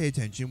did pay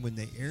attention when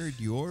they aired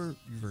your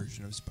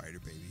version of Spider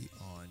Baby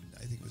on,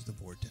 I think it was the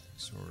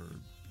Vortex or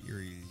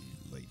Erie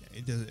Late Night.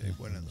 It does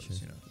one of those,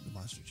 the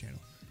Monster Channel.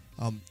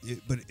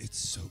 But it's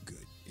so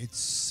good. It's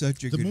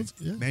such a good movie.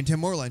 Yeah. Mantan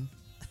Moreland.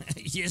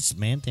 Yes,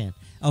 Mantan.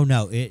 Oh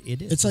no, it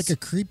is. It's like a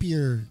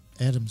creepier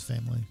Addams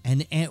Family,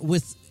 and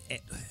with.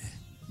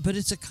 But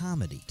it's a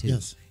comedy too.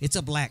 Yes, it's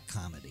a black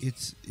comedy.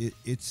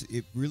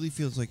 It really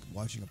feels like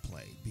watching a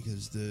play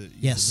because the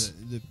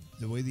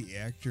way the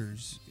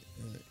actors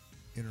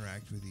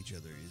interact with each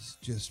other is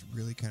just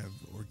really kind of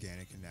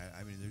organic, and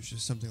I mean, there's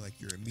just something like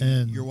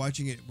you're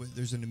watching it.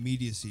 There's an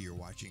immediacy you're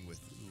watching with.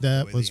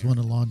 That was one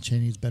of Lon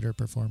Chaney's better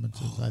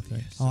performances, I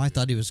think. Yes. I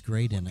thought he was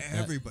great in it.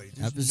 Everybody.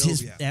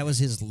 That was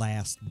his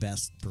last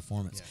best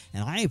performance,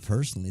 and I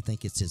personally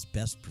think it's his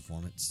best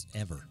performance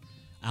ever.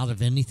 Out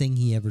of anything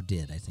he ever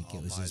did, I think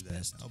it was his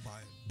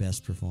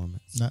best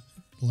performance. Not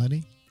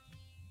Lenny?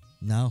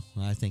 No,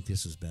 I think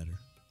this is better.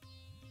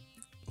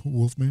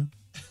 Wolfman?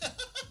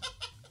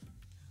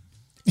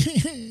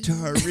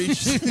 Tar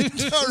reaches.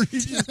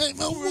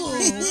 I'm a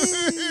wolf.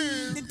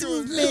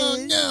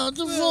 Now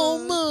the full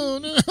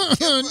moon.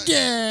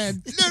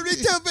 Dad.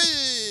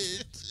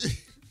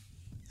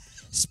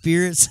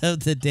 Spirits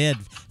of the Dead.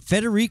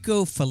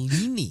 Federico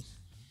Fellini.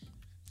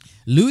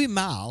 Louis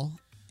Malle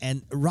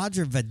and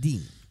Roger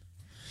Vadim,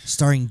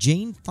 starring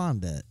Jane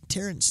Fonda,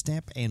 Terrence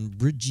Stamp, and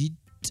Brigitte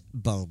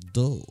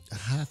Bardot. A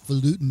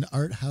highfalutin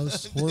art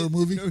house horror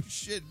movie. No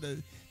shit,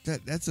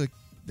 that's a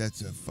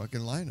fucking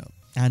lineup.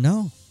 I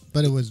know,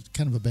 but it was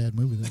kind of a bad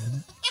movie, though,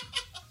 wasn't it?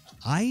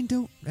 I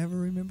don't ever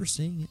remember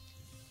seeing it.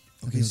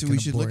 Okay, so we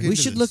should look. We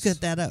should look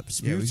at that up.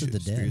 Spirits of the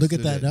Dead. Look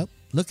at that up.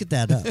 Look at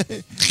that up.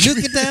 Look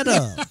at that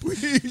up.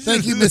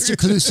 Thank you, Mr.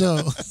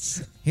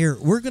 Clouseau. Here,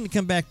 we're going to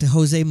come back to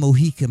Jose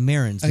Mojica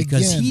Marins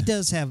because he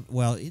does have.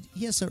 Well,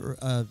 he has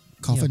a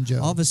Coffin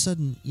Joe. All of a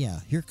sudden,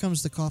 here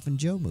comes the Coffin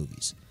Joe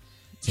movies.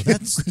 So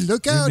that's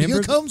Look out! Here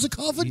remember comes the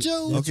Coffin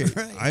Joe. Okay,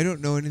 right. I don't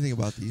know anything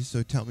about these,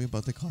 so tell me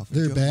about the Coffin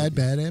They're Joe bad,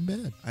 movies. bad, and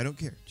bad. I don't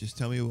care. Just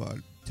tell me about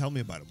them.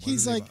 What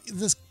He's are they like about?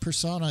 this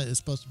persona is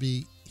supposed to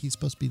be. He's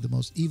supposed to be the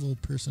most evil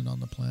person on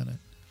the planet,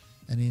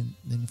 and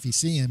then if you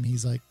see him,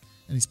 he's like,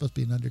 and he's supposed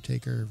to be an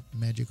undertaker,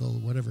 magical,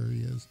 whatever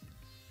he is.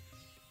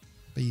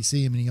 But you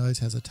see him, and he always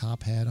has a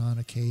top hat on,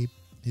 a cape.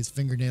 His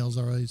fingernails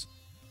are always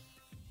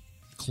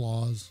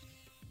claws.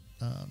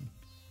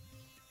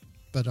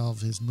 But all of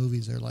his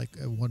movies are like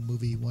one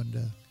movie he wanted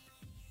to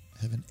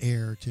have an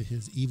heir to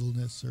his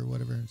evilness or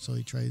whatever, and so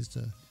he tries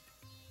to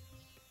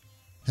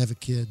have a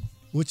kid,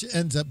 which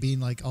ends up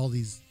being like all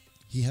these.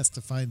 He has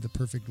to find the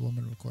perfect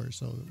woman, of course,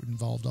 so it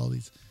involved all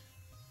these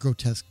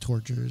grotesque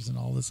tortures and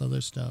all this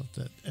other stuff.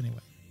 That anyway,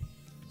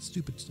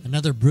 stupid stuff.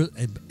 Another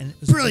Brilliant in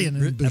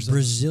a Brazil.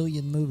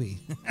 Brazilian movie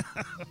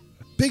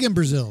Big in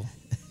Brazil.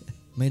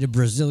 made of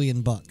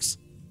Brazilian bucks.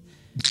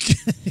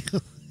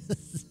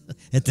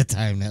 At the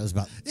time, that was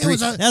about It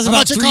was that was how about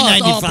much it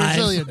cost? Oh, $3.95.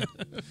 Brazilian.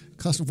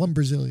 Cost $1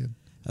 Brazilian.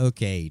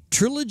 Okay,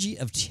 Trilogy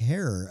of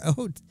Terror.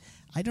 Oh,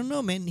 I don't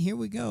know, man. Here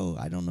we go.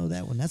 I don't know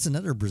that one. That's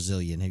another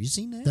Brazilian. Have you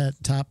seen that? That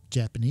top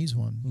Japanese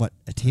one. What?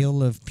 A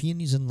Tale of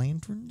Peonies and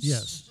Lanterns?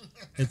 Yes,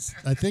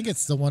 I think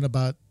it's the one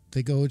about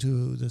they go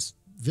to this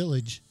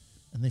village,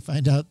 and they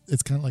find out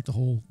it's kind of like the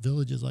whole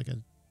village is like a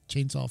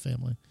chainsaw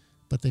family,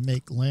 but they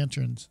make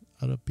lanterns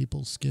out of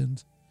people's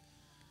skins.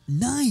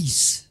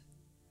 Nice.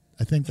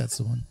 I think that's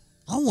the one.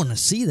 I want to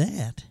see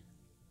that.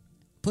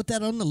 Put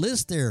that on the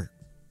list there,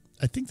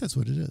 I think that's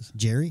what it is.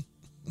 Jerry.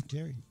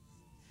 Jerry.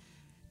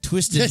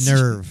 Twisted Yes.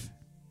 Nerve.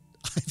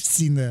 I've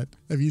seen that.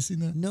 Have you seen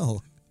that?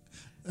 No.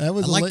 That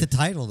was I like the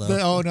title, though.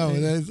 Oh no,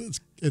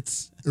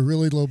 it's a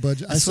really low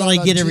budget. That's saw what it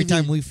I on get every TV.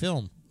 time we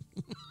film.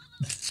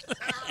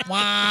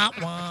 Wah,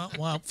 wah,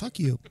 wah. Fuck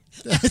you.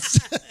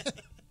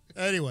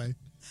 Anyway,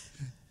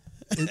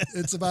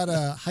 it's about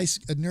a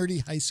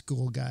nerdy high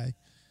school guy.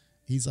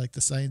 He's like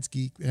the science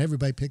geek, and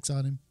everybody picks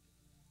on him.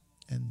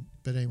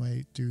 But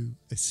anyway, through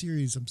a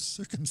series of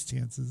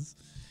circumstances,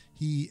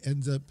 he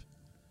ends up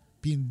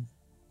being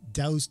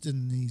doused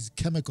in these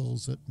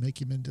chemicals that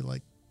make him into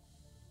like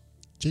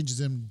changes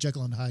him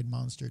Jekyll and Hyde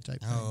monster type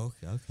thing. Oh,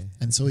 okay.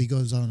 And so he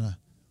goes on a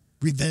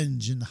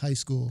revenge in high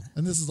school.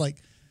 And this is like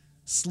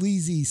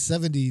sleazy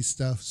 70s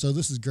stuff. So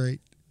this is great.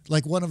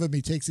 Like one of them,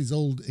 he takes his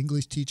old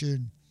English teacher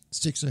and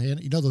sticks her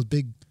hand. You know those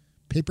big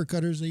paper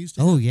cutters they used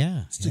to Oh, have?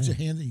 yeah. Sticks yeah.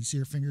 her hand and you see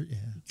her finger. Yeah.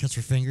 Cuts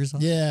her fingers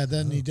off? Yeah.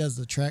 Then he does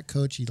the track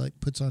coach. He like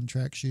puts on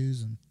track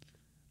shoes and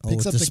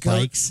picks with up the the coach.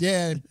 spikes?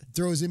 Yeah. And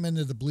throws him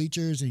into the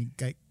bleachers and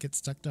he gets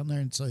stuck down there.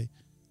 And so he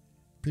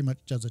pretty much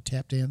does a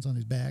tap dance on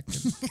his back.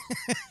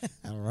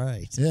 And All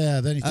right. yeah.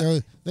 Then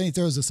he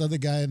throws this other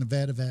guy in a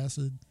vat of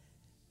acid.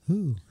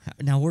 Ooh.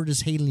 Now, where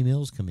does Haley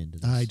Mills come into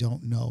this? I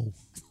don't know.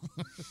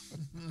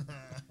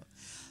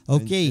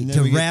 Okay, And then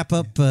to we get- wrap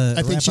up.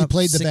 I think she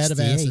played the vat of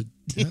acid.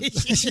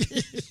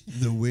 68.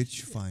 The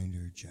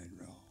Witchfinder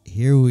General.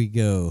 Here we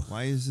go.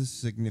 Why is this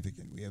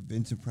significant? We have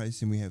Vincent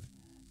Price and we have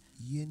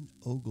Ian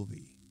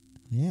Ogilvy.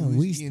 Yeah,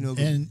 Who's Ian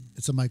Ogilvy? And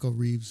it's a Michael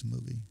Reeves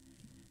movie.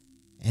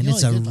 and You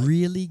it's a only did, like-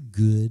 really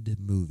good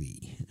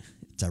movie.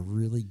 It's a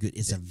really good.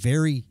 It's a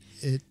very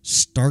It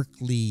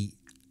starkly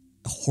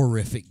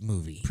horrific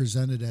movie.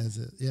 presented as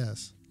it,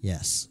 yes.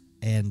 Yes,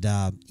 and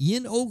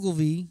Ian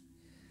Ogilvy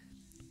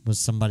was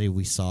somebody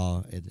we saw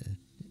at a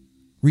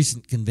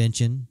recent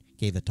convention.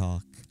 Gave a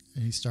talk,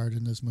 And he starred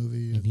in this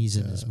movie. and he's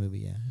in this movie.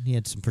 Yeah, he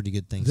had some pretty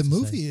good things. The to say.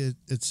 movie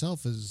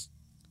itself is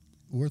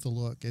worth a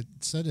look. It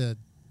set a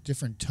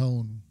different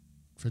tone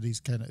for these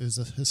kind of. It was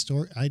a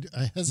historic. I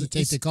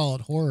hesitate to call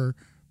it horror,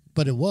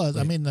 but it was.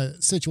 I mean, the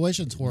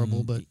situation's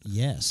horrible, but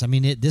Yes, I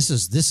mean this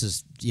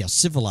is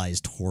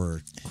civilized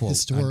horror, quote,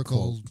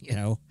 Historical. unquote, you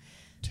know.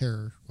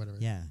 terror, whatever.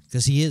 Yeah,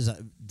 because he is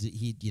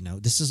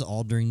this is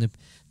all during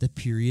the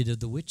period of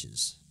the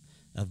witches,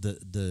 of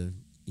the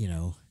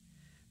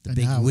And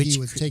big how witch he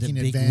was taking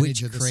the big advantage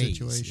witch of the craze.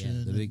 situation,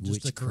 yeah, the and big just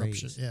witch the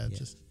corruption. craze. Yeah,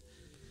 just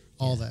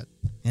all that.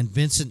 And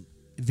Vincent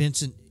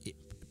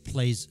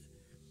plays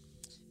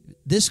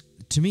this.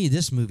 To me,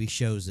 this movie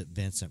shows that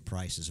Vincent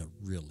Price is a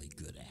really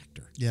good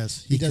actor.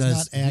 Yes, he does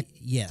not act.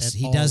 Yes, at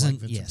he all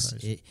doesn't. Like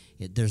Vincent Yes,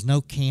 Price. there's no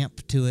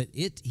camp to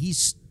it.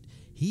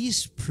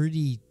 He's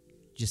pretty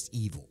just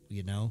evil,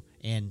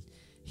 and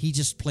he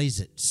just plays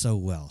it so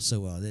well.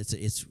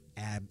 It's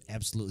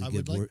absolutely I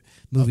good would like-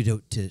 movie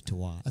to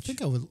watch. I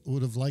think I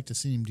would have liked to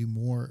see him do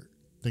more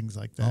things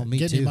like that. Oh, me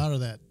Getting too. him out of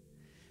that.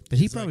 But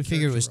he It's probably like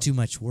figured it was character too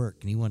much work,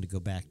 and he wanted to go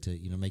back to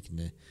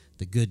making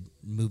the good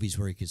movies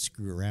where he could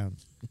screw around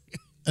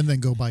And then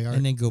go by art.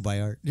 and then go by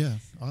art. Yeah,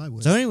 I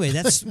would. So anyway,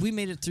 we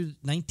made it through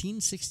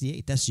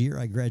 1968. That's the year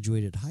I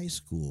graduated high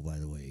school, by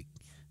the way,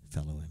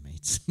 fellow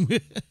inmates.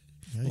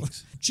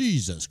 Yikes.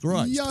 Jesus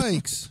Christ!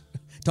 Yikes.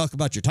 Talk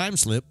about your time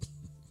slip.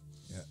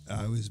 Yeah,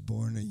 I was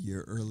born a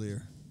year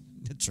earlier.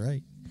 That's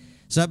right.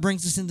 So that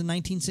brings us into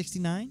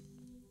 1969.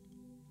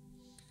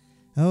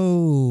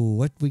 Oh,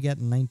 what we got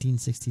in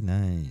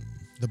 1969?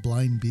 The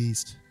Blind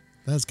Beast.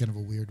 That's kind of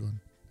a weird one.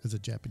 It's a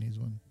Japanese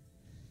one.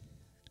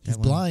 He's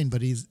blind,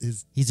 but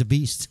he's a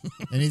beast.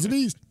 And he's a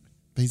beast.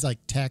 But he's like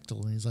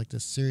tactile, and he's like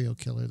this serial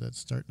killer that's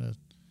starting to.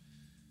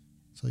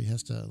 So he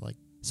has to like.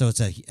 So it's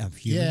a human.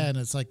 Yeah, and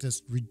it's like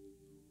this.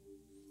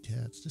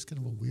 It's just kind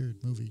of a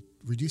weird movie,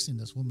 reducing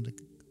this woman to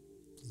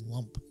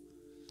lump.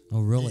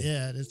 Oh, really?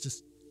 Yeah, it's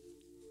just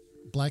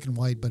black and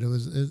white, but it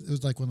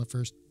was like one of the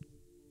first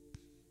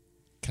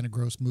kind of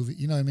gross movie.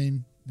 You know what I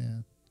mean? Yeah.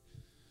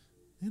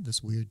 They had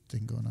this weird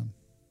thing going on.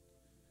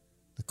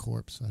 The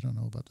corpse. I don't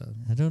know about that.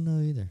 I don't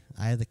know either.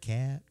 Eye of the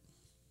Cat.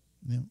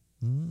 Yeah.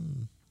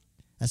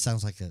 That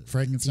sounds like a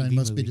Frankenstein TV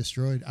Must movie. Be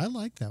Destroyed. I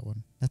like that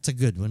one. That's a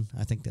good one.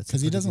 I think that's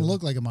because he doesn't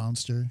look like a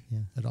monster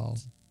at all.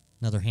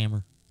 Another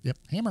Hammer. Yep,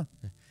 Hammer.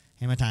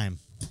 Hammer time.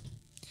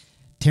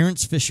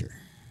 Terrence Fisher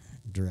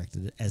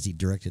directed it, as he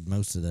directed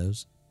most of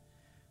those.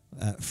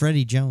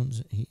 Freddie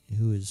Jones,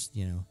 who is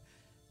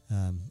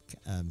an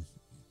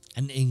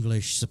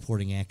English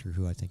supporting actor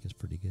who I think is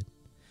pretty good.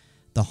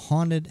 The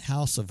Haunted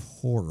House of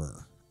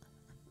Horror.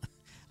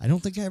 I don't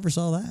think I ever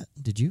saw that.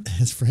 Did you? It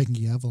has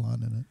Frankie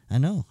Avalon in it. I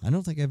know. I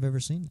don't think I've ever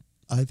seen it.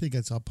 I think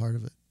I saw part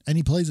of it, and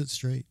he plays it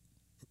straight.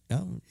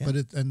 Oh, yeah.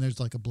 But and there's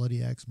like a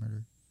bloody axe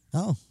murder.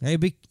 Oh,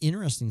 it'd be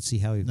interesting to see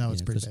how he. No,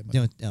 it's pretty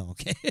bad. Oh,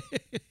 okay.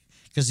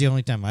 Because the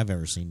only time I've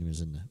ever seen him was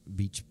in the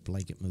beach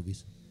blanket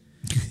movies.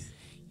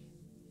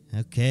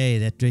 Okay,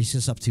 that takes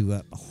us up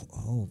to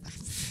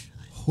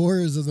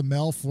Horrors of the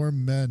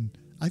Malformed Men.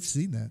 I've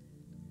seen that.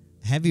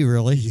 Have you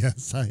really?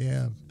 Yes, I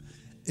have.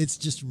 It's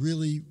just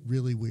really,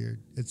 really weird.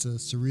 It's a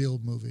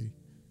surreal movie.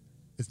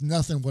 It's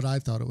nothing what I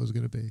thought it was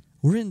going to be.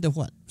 We're into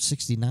what,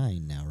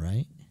 69 now,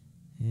 right?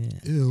 Yeah.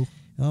 Ew.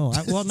 Oh,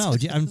 well, no.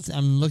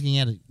 I'm looking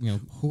at it.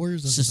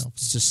 Horrors of the Malformed.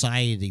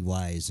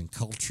 Society-wise and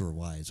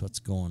culture-wise, what's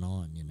going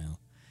on?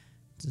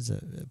 This is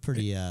a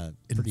pretty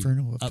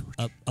Inferno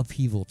of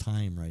upheaval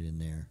time right in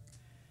there.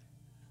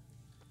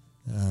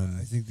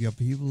 I think the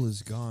upheaval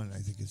is gone. I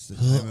think it's the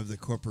time of the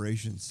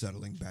corporations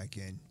settling back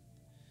in.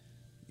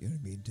 You know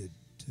what I mean?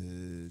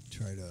 To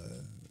try to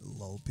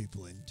lull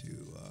people into.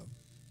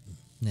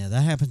 Yeah,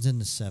 that happens in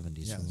the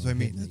 70s. Yeah, so I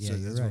mean, that's you're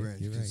what right. we're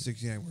in. You're right.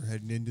 69, we're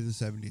heading into the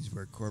 70s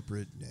where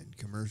corporate and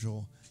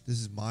commercial. This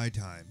is my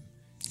time.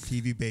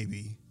 TV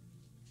Baby.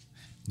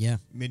 Yeah.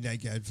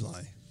 Midnight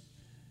Gadfly.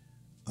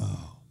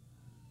 Oh.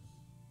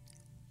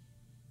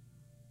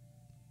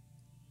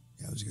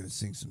 Yeah, I was going to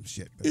sing some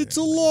shit. But It's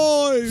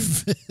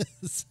alive!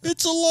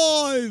 It's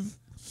alive!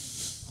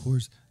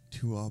 Horse.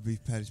 2 all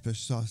beef patty, special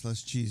sauce,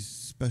 less cheese,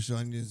 special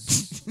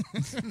onions.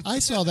 I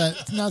saw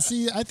that. Now,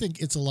 see, I think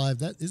It's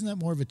Alive. Isn't that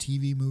more of a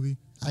TV movie?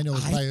 I know.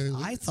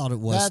 I thought it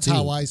was. That's too.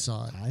 how I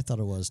saw it. I thought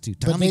it was too.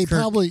 But they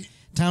probably.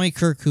 Tommy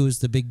Kirk, who was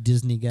the big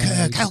Disney guy.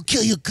 Kirk, I'll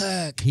kill you,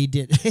 Kirk. He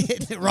did.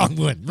 Wrong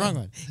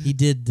one. He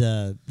did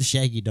the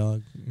Shaggy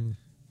Dog.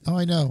 Oh,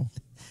 I know.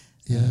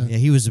 Yeah,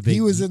 he was a big.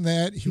 He was in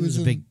that. He was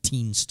a big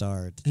teen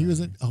star. At the time. He was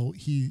in. Oh,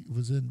 he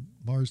was in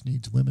Mars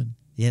Needs Women.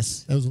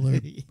 Yes, that was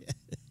hilarious.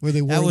 Where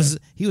they wore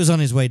he was on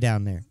his way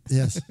down there.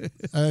 Yes,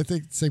 I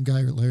think the same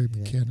guy, Larry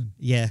Buchanan.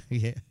 Yes.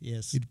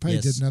 He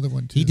probably did another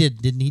one too. He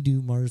didn't he?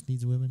 Do Mars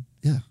Needs Women?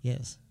 Yeah.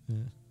 Yes. Yeah.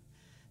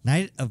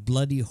 Night of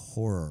Bloody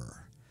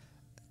Horror.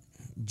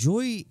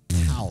 Joy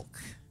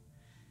Pauk.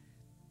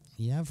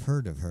 Yeah, I've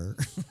heard of her.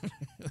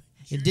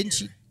 And didn't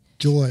she?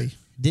 Joy.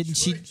 Didn't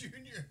she?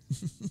 Junior.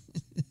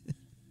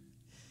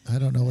 I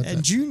don't know what.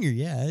 And Junior,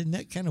 yeah, isn't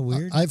that kind of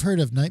weird? I've heard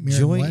of Nightmare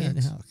Joy in Wax.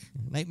 and Hawk.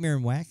 Nightmare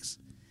in Wax.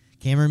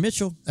 Cameron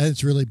Mitchell. And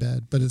it's really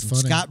bad, but it's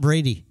funny. Scott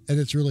Brady. And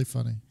it's really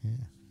funny.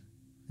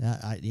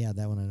 Yeah,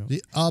 that one I know.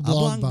 The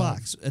Oblong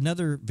Box.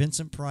 Another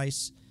Vincent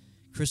Price,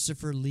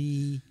 Christopher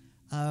Lee.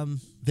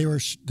 They were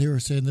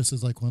saying this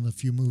is like one of the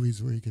few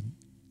movies where you can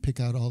pick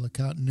out all the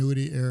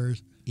continuity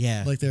errors.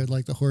 Yeah. Like they're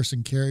like the horse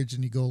and carriage,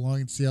 and you go along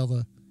and see all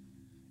the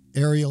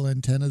aerial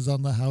antennas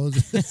on the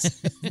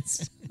houses.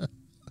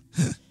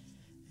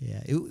 Yeah,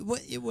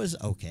 it was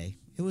okay.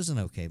 It was an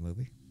okay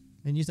movie.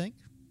 And you think?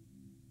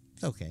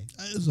 It's okay.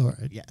 It was all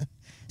right. Yeah.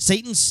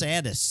 Satan's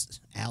Sadist,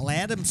 Al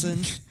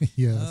Adamson.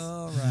 Yes.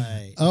 All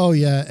right. Oh,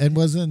 yeah. And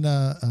wasn't,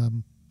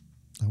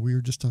 we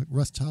were just talking,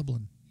 Russ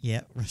Toblin.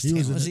 Yeah. Was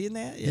he in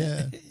that?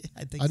 Yeah.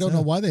 I think I don't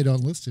know why they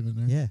don't list him in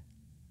there. Yeah.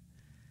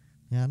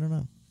 Yeah, I don't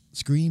know.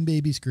 Scream,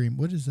 Baby, Scream.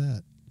 What is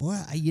that? Boy,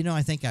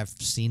 I think I've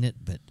seen it,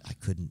 but I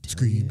couldn't tell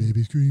Scream, you.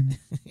 Baby, Scream.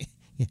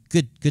 Yeah,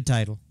 good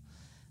title.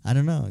 I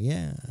don't know.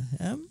 Yeah.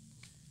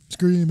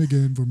 Scream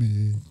again for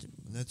me.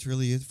 And that's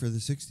really it for the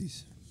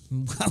 60s.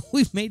 Well,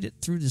 we've made it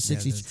through the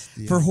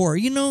 60s for horror.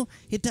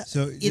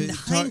 So in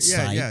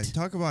hindsight.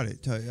 Talk about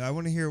it. I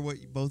want to hear what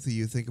both of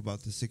you think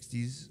about the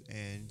 60s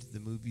and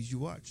the movies you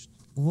watched.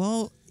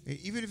 Well,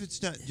 even if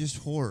it's not just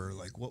horror,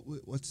 like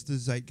what's the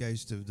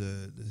zeitgeist of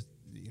the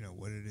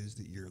what it is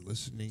that you're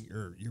listening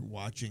or you're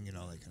watching and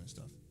all that kind of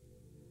stuff.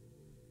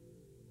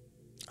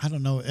 I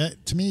don't know.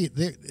 To me,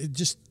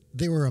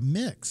 they were a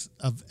mix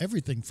of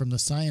everything from the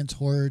science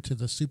horror to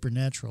the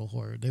supernatural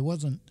horror.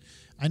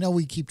 I know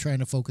we keep trying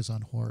to focus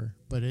on horror,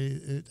 but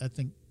I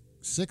think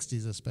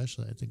 60s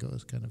especially, I think it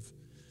was kind of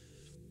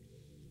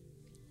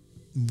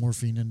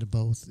morphing into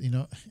both.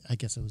 I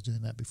guess I was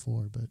doing that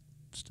before, but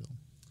still.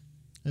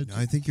 No,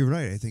 I think you're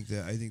right. I think the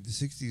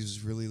 '60s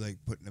was really like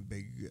putting a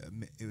big.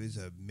 It was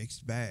a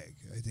mixed bag.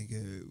 I think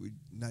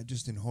not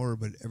just in horror,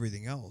 but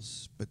everything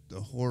else. But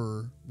the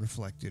horror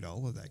reflected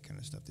all of that kind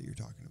of stuff that you're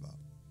talking about.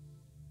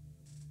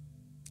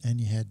 And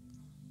you had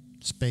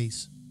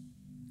space.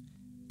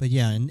 But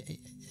yeah, and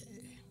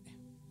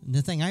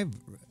the thing I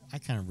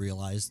kind of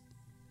realized,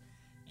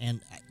 and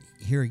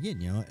here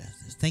again,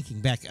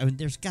 thinking back, I mean,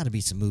 there's got to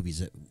be some movies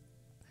that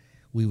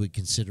we would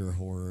consider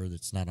horror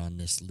that's not on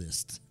this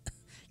list.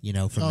 From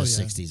the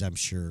 '60s, I'm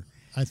sure.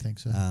 I think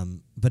so.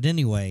 But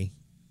anyway,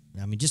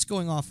 I mean, just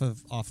going off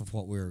of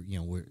what we're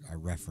our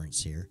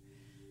reference here,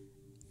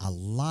 a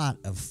lot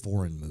of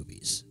foreign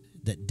movies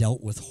that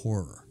dealt with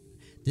horror.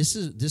 This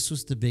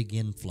was the big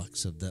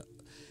influx of the.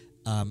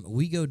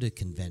 We go to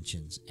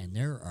conventions, and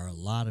there are a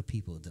lot of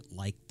people that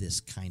like this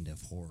kind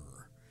of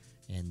horror,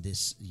 and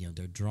this,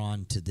 they're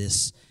drawn to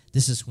this.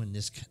 This is when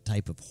this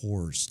type of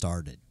horror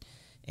started,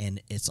 and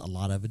it's a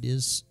lot of it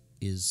is.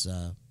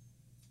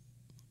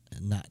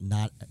 Not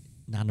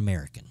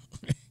American,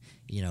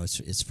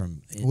 it's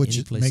from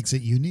which makes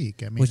it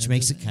unique. I mean, which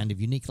makes it kind of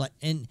unique. Like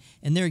and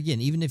there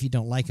again, even if you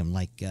don't like them,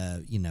 like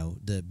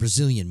the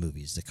Brazilian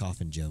movies, the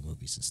Coffin Joe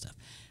movies and stuff,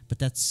 but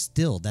that's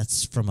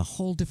from a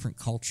whole different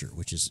culture,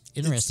 which is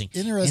interesting. It's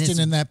interesting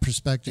in that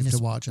perspective to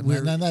watch them,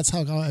 and that's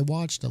how I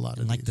watched a lot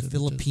of like these. the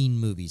Philippine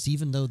movies,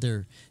 even though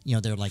they're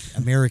like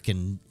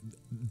American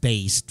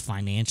based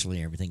financially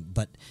and everything,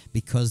 but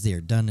because they're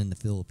done in the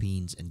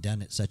Philippines and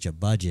done at such a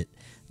budget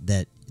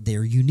that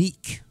they're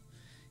unique,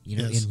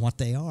 in what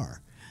they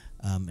are.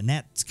 And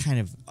that's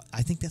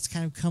I think that's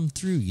kind of come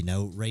through,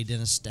 Ray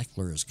Dennis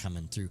Steckler is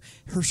coming through.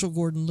 Herschel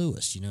Gordon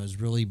Lewis, is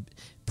really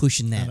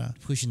pushing that.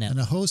 And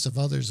a host of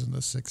others in the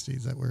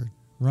 60s that were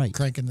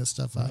cranking this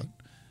stuff out.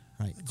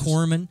 Right.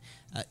 Corman,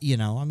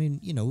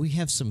 we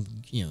have some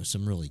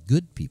really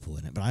good people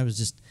in it, but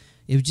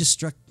it just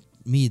struck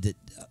me that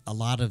a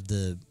lot of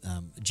the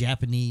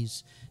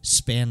Japanese,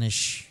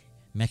 Spanish,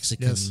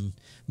 Mexican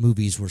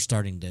movies were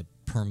starting to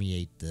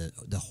permeate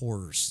the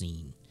horror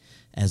scene,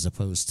 as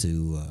opposed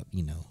to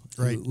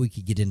we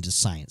could get into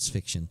science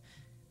fiction,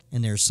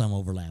 and there's some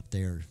overlap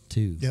there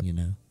too. Yep.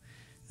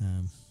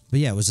 But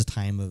yeah, it was a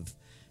time of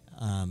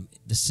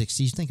the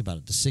 '60s. Think about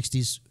it. The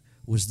 '60s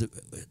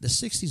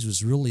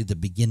was really the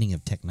beginning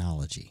of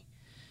technology,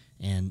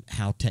 and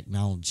how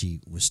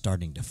technology was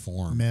starting to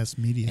form. Mass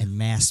media. And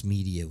mass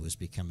media was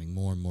becoming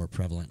more and more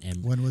prevalent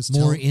and when was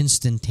more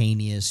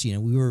instantaneous.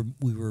 We were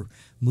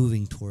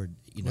moving toward,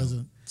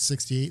 Wasn't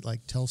 68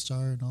 like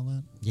Telstar and all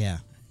that? Yeah.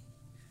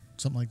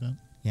 Something like that?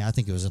 Yeah, I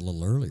think it was a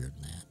little earlier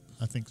than that.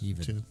 I think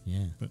even too.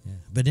 Yeah.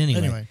 But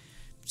anyway.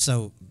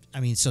 So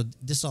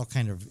this all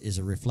kind of is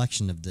a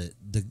reflection of the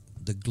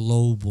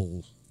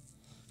global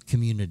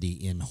community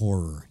in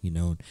horror,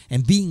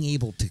 and being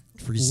able to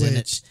present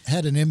it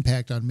had an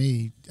impact on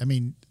me. I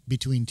mean,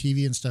 between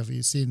TV and stuff,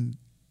 you've seen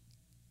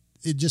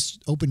it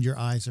just opened your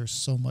eyes. There's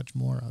so much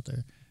more out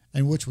there,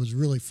 and which was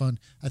really fun.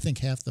 I think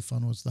half the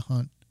fun was the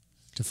hunt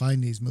to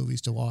find these movies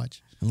to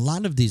watch. A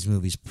lot of these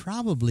movies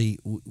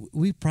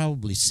we've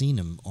probably seen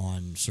them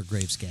on Sir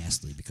Graves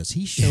Ghastly, because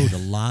he showed a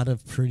lot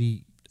of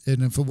pretty.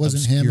 And if it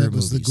wasn't him, it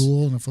was movies. the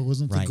Ghoul, and if it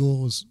wasn't the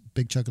Ghoul, it was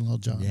Big Chuck and Little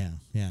John.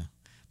 Yeah.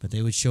 But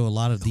they would show a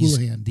lot of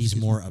these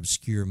more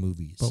obscure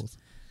movies. Both.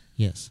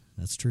 Yes,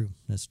 that's true.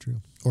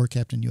 Or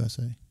Captain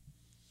USA.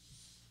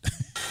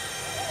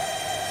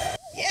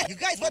 Yeah, you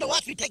guys want to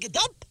watch me take a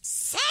dump?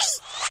 Say!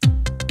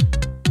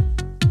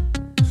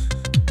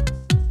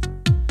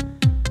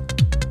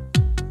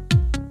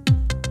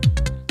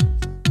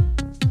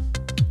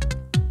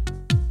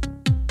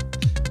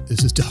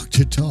 This is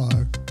Dr.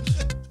 Tar.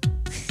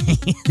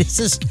 This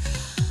is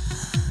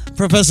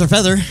Professor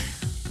Feather.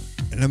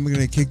 And I'm going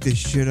to kick the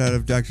shit out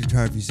of Dr.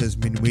 Tar if he says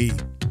Minui.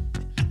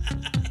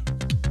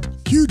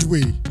 Huge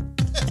wee.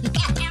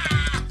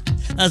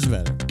 That's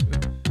better.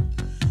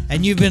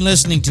 And you've been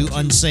listening to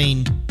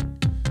Unsane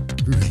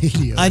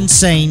Radio.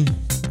 Unsane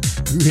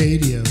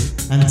Radio.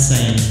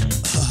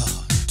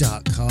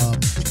 Unsane.com.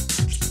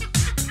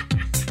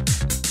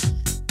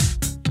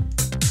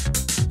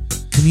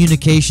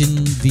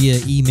 Communication via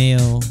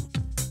email.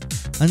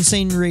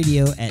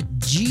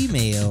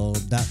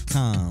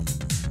 unsaneradio@gmail.com.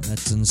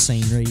 That's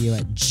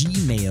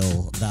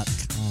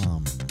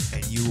insaneradio@gmail.com.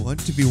 And you want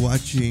to be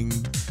watching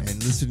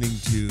and listening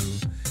to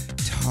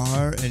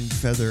Tar and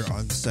Feather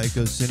on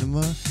Psycho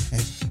Cinema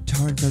at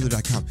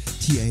tarandfeather.com.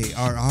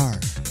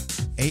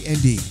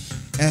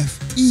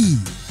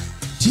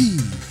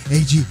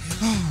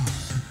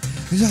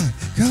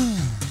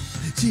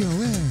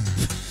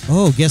 TARandFeather.com.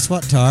 Oh, guess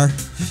what, Tar?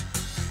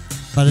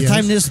 By the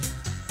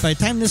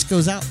time this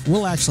goes out,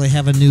 we'll actually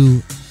have a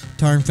new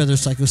Tar and Feather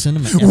Psycho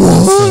Cinema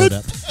episode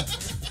up.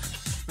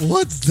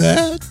 What's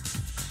that?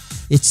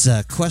 It's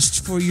a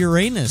Quest for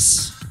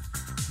Uranus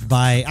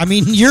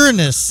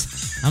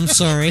Uranus. I'm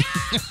sorry.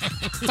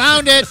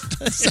 Found it.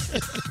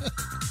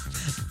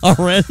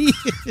 Already?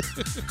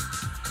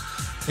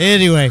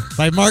 Anyway,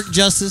 by Mark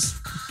Justice.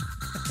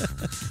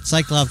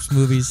 Cyclops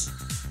movies.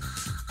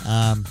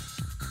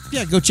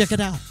 Yeah, go check it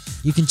out.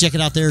 You can check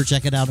it out there or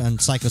check it out on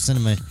Psycho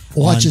Cinema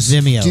Watch on us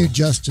Vimeo. do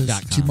justice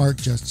to Mark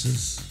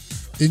Justice.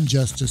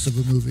 Injustice of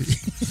a movie.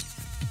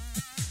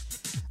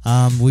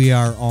 We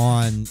are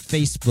on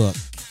Facebook.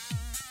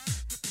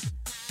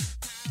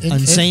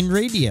 Unsane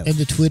Radio. And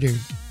the Twitter.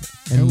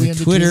 And the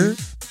Twitter,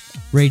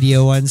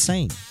 Radio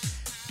Unsane.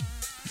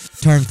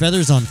 Tar and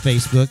Feathers on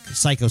Facebook,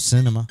 Psycho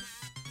Cinema.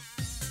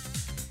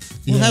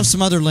 We'll have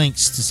some other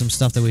links to some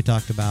stuff that we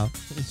talked about.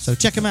 So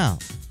check them out.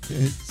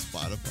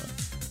 Spotify.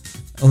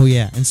 Oh,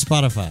 yeah, and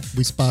Spotify.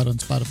 We spot on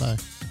Spotify.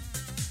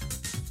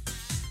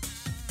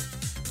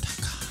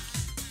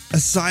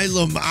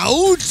 Asylum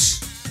out?